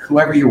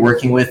whoever you're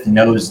working with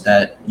knows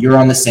that you're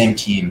on the same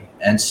team.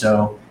 And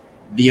so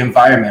the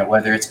environment,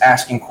 whether it's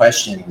asking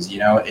questions, you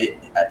know,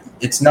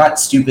 it's not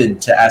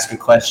stupid to ask a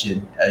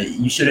question.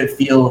 You shouldn't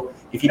feel,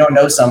 if you don't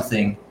know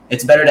something,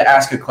 it's better to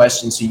ask a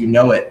question so you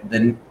know it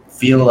than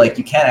feel like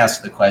you can't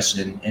ask the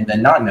question and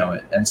then not know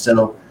it. And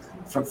so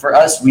for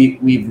us,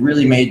 we've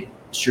really made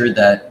sure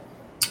that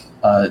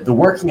the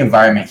working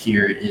environment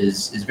here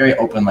is very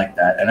open like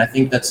that. And I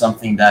think that's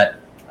something that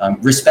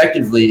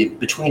respectively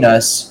between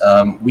us,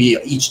 we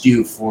each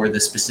do for the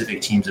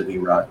specific teams that we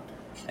run.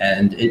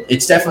 And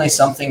it's definitely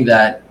something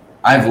that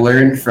I've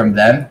learned from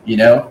them. You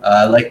know,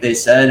 like they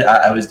said,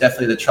 I was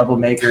definitely the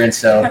troublemaker. And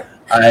so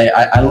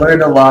I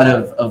learned a lot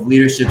of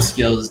leadership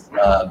skills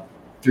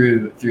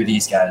through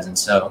these guys. And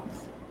so,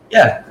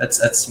 yeah,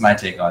 that's my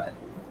take on it.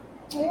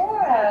 Yeah,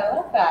 I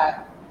love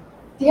that.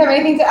 Do you have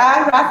anything to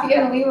add, Rafaella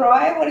and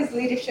Leroy? What is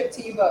leadership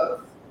to you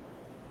both?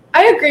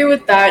 I agree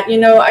with that.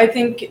 I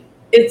think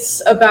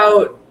it's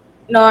about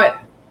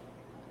not.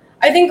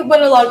 I think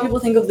when a lot of people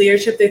think of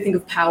leadership, they think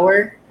of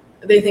power.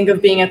 They think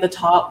of being at the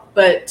top.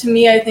 But to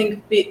me, I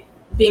think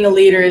being a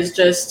leader is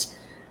just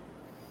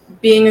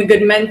being a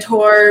good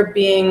mentor,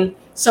 being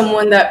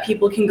someone that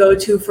people can go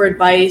to for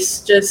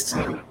advice. Just,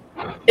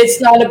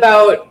 it's not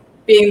about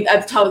being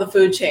at the top of the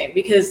food chain,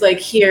 because like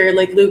here,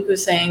 like Luke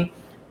was saying,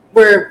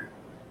 we're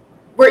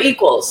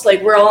equals.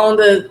 Like we're all on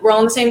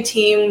the same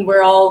team.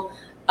 We're all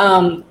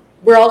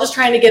just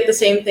trying to get the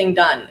same thing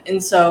done.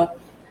 And so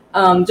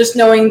just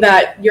knowing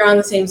that you're on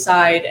the same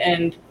side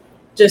and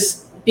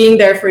just being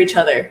there for each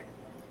other.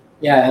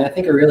 Yeah, and I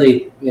think a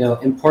really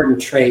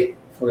important trait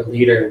for a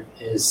leader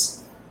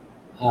is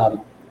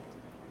not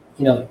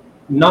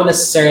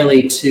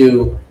necessarily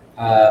to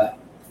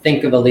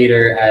think of a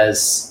leader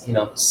as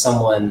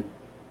someone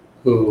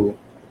who,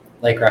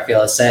 like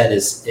Rafaella said,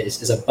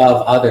 is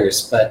above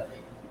others, but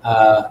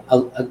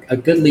a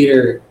good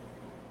leader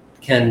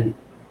can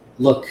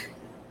look.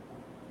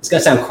 It's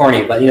gonna sound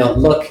corny, but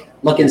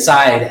look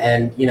inside,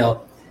 and you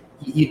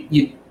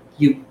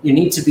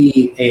need to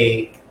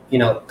be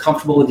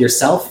comfortable with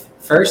yourself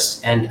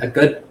first, and a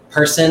good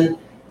person,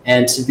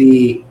 and to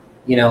be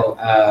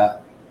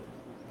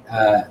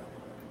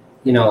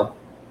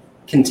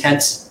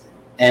content.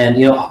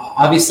 And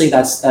obviously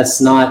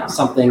that's not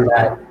something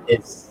that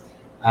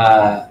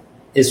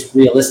is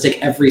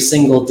realistic every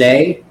single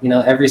day,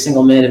 every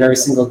single minute of every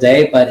single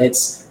day, but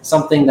it's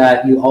something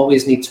that you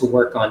always need to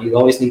work on. You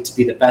always need to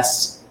be the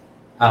best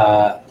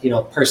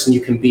person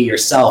you can be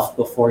yourself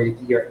before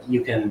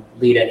you can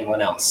lead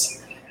anyone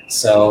else.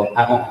 So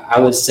I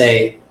would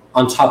say,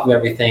 on top of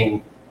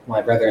everything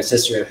my brother and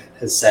sister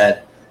has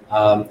said,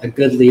 a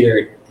good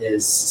leader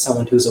is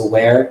someone who's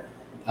aware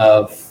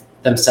of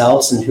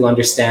themselves and who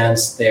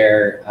understands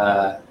their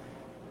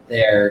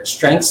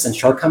strengths and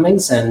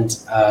shortcomings, and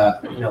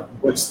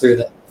works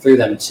through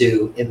them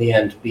to, in the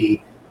end,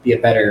 be a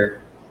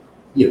better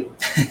you.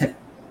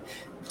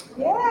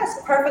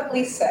 Yes,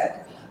 perfectly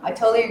said. I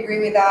totally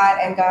agree with that.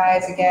 And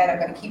guys, again, I'm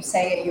going to keep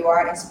saying it. You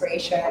are an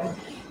inspiration,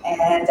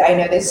 and I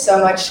know there's so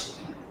much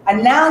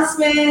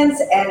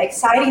announcements and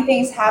exciting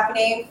things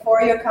happening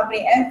for your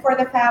company and for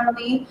the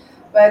family.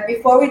 But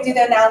before we do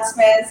the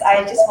announcements,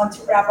 I just want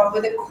to wrap up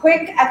with a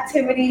quick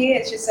activity.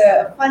 It's just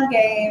a fun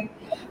game.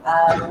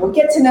 We'll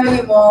get to know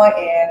you more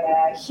in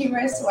a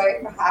humorous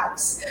way,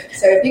 perhaps.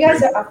 So if you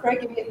guys are up for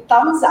it, give me a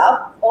thumbs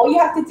up. All you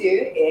have to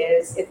do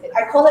is,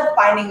 I call it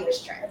finding your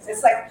strengths.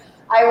 It's like,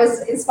 I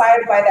was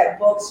inspired by that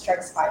book,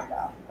 Strengths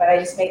Finder, but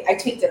I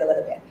tweaked it a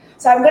little bit.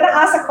 So I'm going to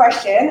ask a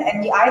question,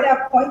 and you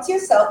either point to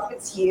yourself if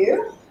it's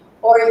you,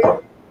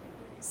 or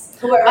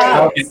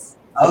whoever it is.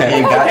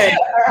 Okay, gotcha.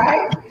 All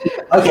right.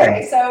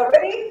 Okay. So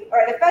ready? All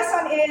right. The first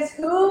one is,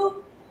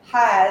 who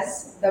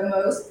has the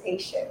most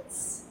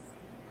patience?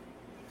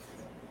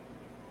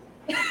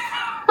 A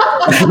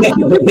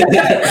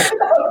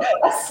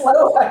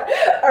slow one.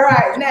 All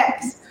right.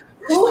 Next,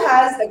 who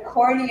has the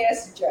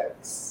corniest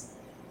jokes?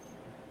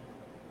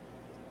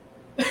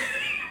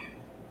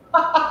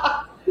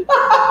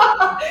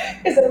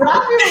 Is it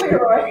Rafi or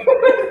Leroy?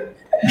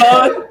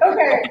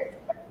 Okay.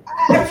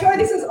 I'm sure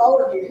this is all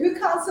of you. Who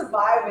can't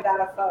survive without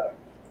a phone?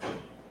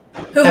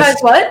 Who has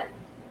what?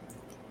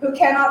 Who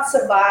cannot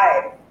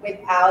survive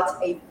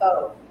without a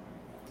phone?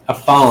 A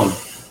phone.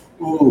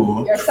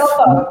 Ooh. Your cell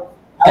phone.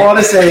 I want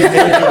to say maybe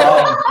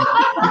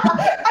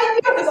I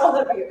knew it was all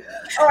of you.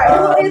 All right,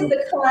 who is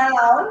the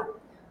clown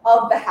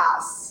of the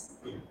house?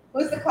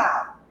 Who's the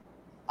clown?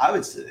 I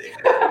would say.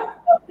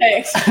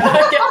 Thanks. All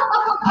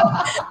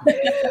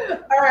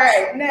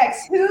right,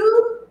 next.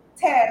 Who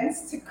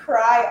tends to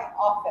cry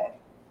often?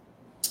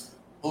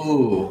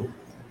 Ooh.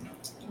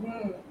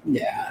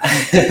 Yeah.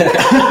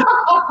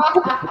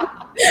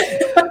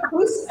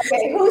 Who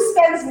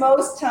spends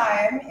most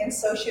time in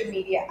social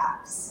media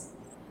apps?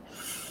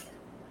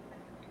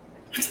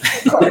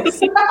 Of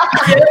course.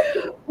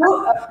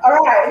 All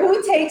right,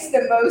 who takes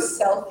the most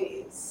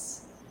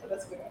selfies? So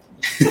that's good.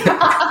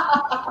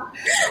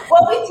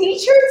 Well, we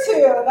teach her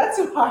too. That's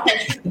hard.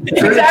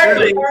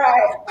 Exactly. All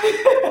right.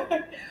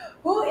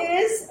 Who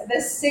is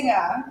the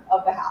singer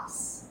of the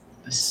house?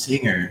 The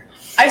singer.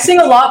 I sing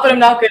a lot, but I'm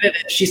not good at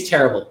it. She's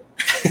terrible.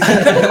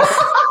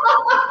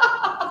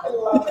 I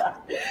love that.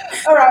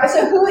 All right,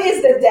 so who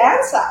is the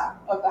dancer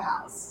of the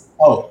house?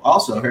 Oh,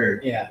 also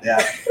her. Yeah.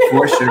 Yeah,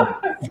 for sure.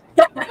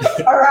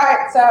 All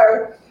right,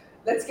 so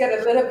let's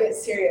get a little bit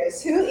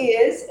serious. Who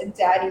is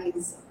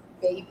Daddy's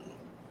baby?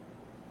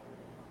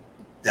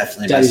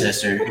 Definitely Daddy's- my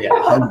sister. Yeah.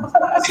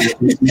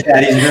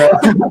 Daddy's girl.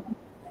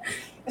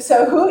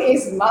 So who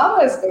is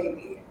Mama's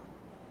baby?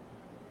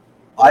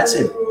 I'd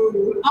say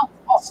Ooh.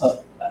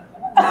 Also,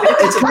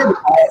 it's kind of,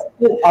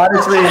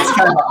 honestly, it's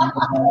kind of.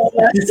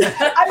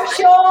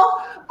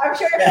 I'm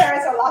sure your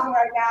parents are laughing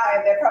right now,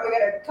 and they're probably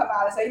going to come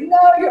out and say, no,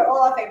 you're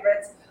all our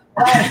favorites.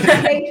 But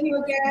thank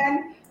you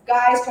again.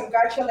 guys,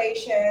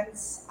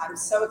 congratulations. I'm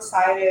so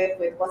excited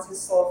with what's in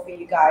store for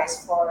you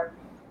guys for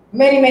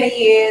many, many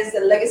years.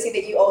 The legacy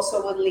that you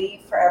also would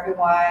leave for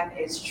everyone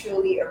is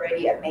truly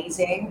already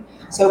amazing.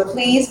 So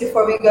please,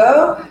 before we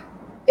go,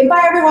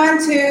 invite everyone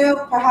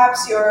to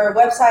perhaps your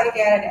website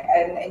again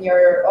and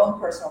your own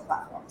personal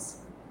platforms.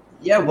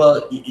 Yeah,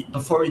 well,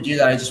 before we do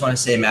that, I just want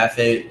to say,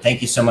 Mafe,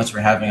 thank you so much for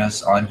having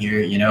us on here.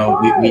 You know,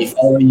 we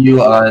follow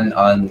you on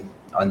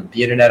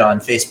the internet,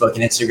 on Facebook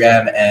and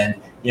Instagram, and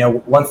you know,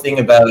 one thing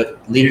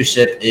about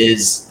leadership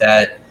is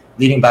that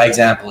leading by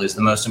example is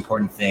the most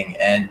important thing,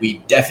 and we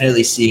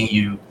definitely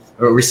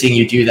we're seeing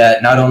you do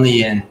that, not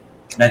only in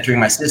mentoring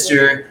my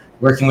sister,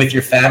 working with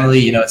your family.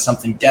 You know, it's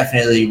something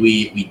definitely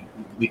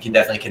we can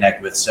definitely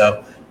connect with.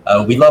 So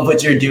we love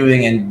what you're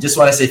doing, and just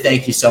want to say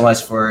thank you so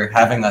much for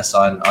having us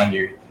on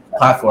your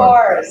platform. Of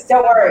course,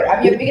 don't worry.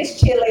 I'm your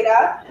biggest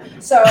cheerleader.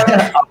 So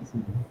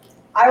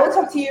I will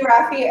talk to you,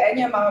 Rafi, and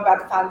your mom about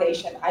the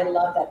foundation. I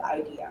love that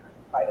idea,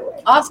 by the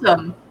way.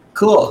 Awesome.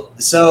 Cool.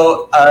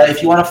 So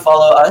if you want to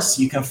follow us,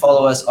 you can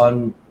follow us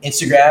on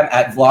Instagram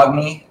at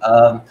vlogme,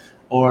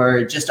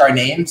 or just our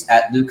names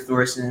at Luke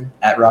Thorssen,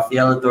 at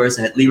Rafaella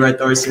Thorssen, at Leroy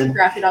Thorssen.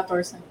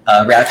 Rafi.Thorssen.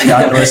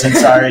 Rafi.Thorssen,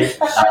 sorry.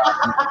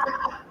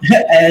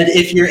 And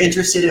if you're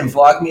interested in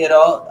VlogMe at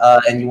all,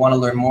 and you want to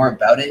learn more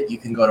about it, you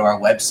can go to our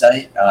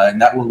website, and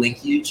that will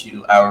link you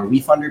to our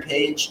WeFunder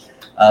page.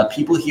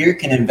 People here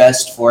can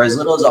invest for as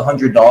little as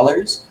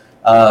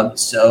 $100.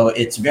 So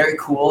it's very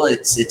cool.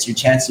 It's your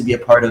chance to be a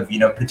part of, you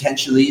know,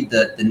 potentially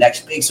the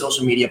next big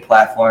social media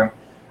platform.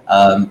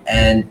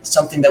 And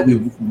something that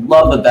we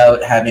love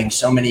about having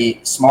so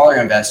many smaller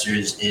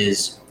investors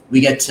is we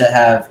get to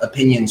have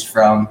opinions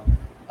from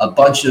a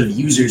bunch of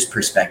users'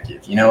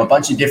 perspective, you know, a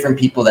bunch of different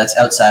people that's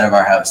outside of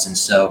our house. And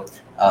so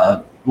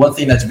one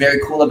thing that's very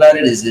cool about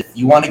it is if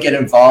you want to get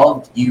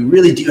involved, you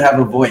really do have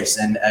a voice,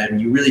 and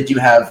you really do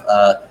have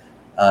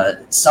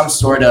some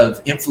sort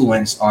of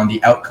influence on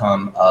the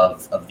outcome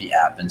of the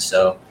app. And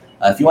so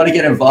if you want to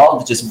get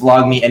involved, just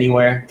vlog me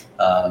anywhere.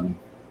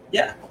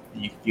 Yeah,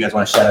 you guys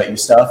want to shout out your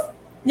stuff?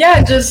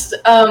 Yeah, just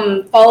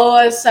follow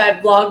us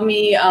at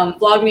VlogMe,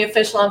 VlogMe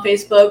Official on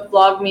Facebook,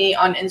 VlogMe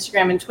on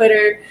Instagram and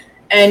Twitter.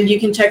 And you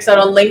can check us out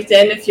on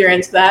LinkedIn if you're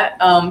into that.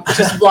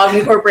 Just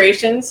VlogMe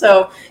Corporation.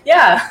 So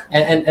yeah.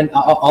 And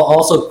I'll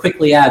also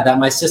quickly add that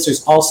my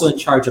sister's also in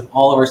charge of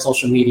all of our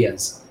social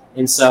medias.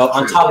 And so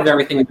on top of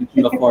everything we've been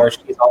doing before,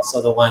 she's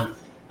also the one.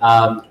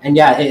 And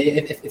yeah,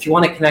 if you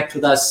want to connect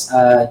with us,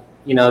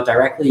 you know,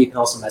 directly, you can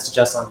also message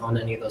us on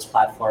any of those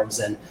platforms,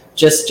 and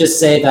just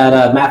say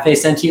that Mafe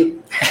sent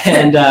you,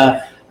 and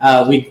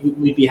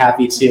we'd be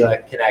happy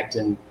to connect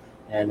and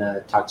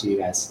talk to you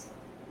guys.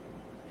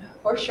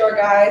 For sure,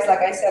 guys.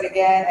 Like I said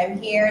again,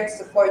 I'm here to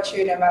support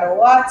you no matter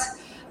what.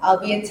 I'll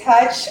be in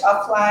touch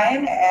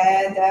offline,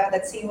 and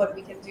let's see what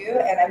we can do.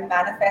 And I'm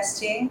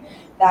manifesting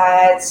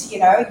that, you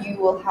know, you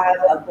will have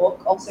a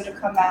book also to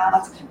come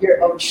out,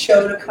 your own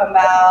show to come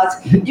out.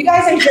 You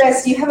guys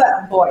are you have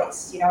a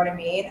voice, you know what I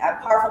mean?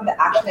 Apart from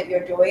the action that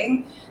you're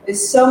doing,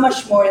 there's so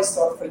much more in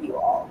store for you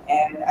all.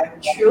 And I'm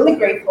truly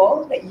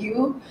grateful that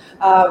you,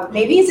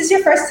 maybe is this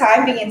your first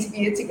time being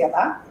interviewed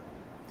together?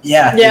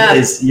 Yeah. It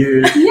is.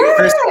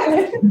 First.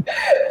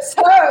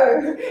 So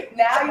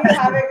now you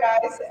have it,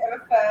 guys.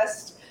 Ever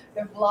first,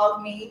 the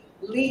VlogMe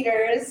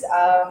leaders,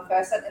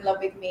 first in love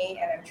with me,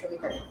 and I'm truly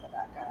grateful for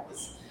that,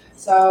 guys.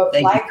 So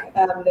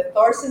the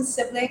Thorssen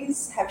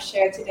siblings have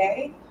shared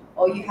today,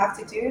 all you have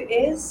to do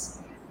is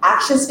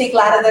actions speak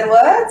louder than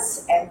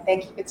words. And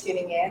thank you for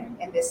tuning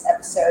in this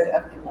episode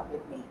of In Love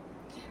with Me.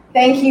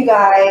 Thank you,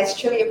 guys.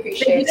 Truly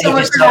appreciate it. Thank you so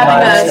much for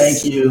having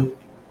us. Thank you.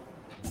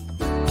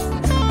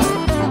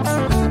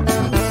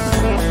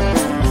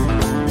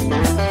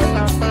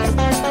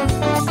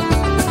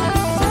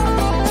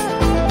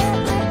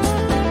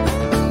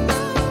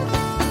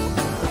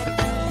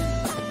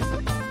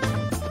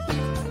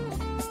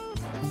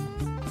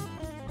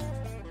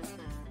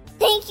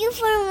 Thank you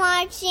for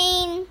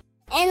watching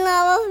In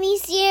Love with Me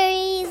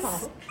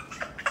series.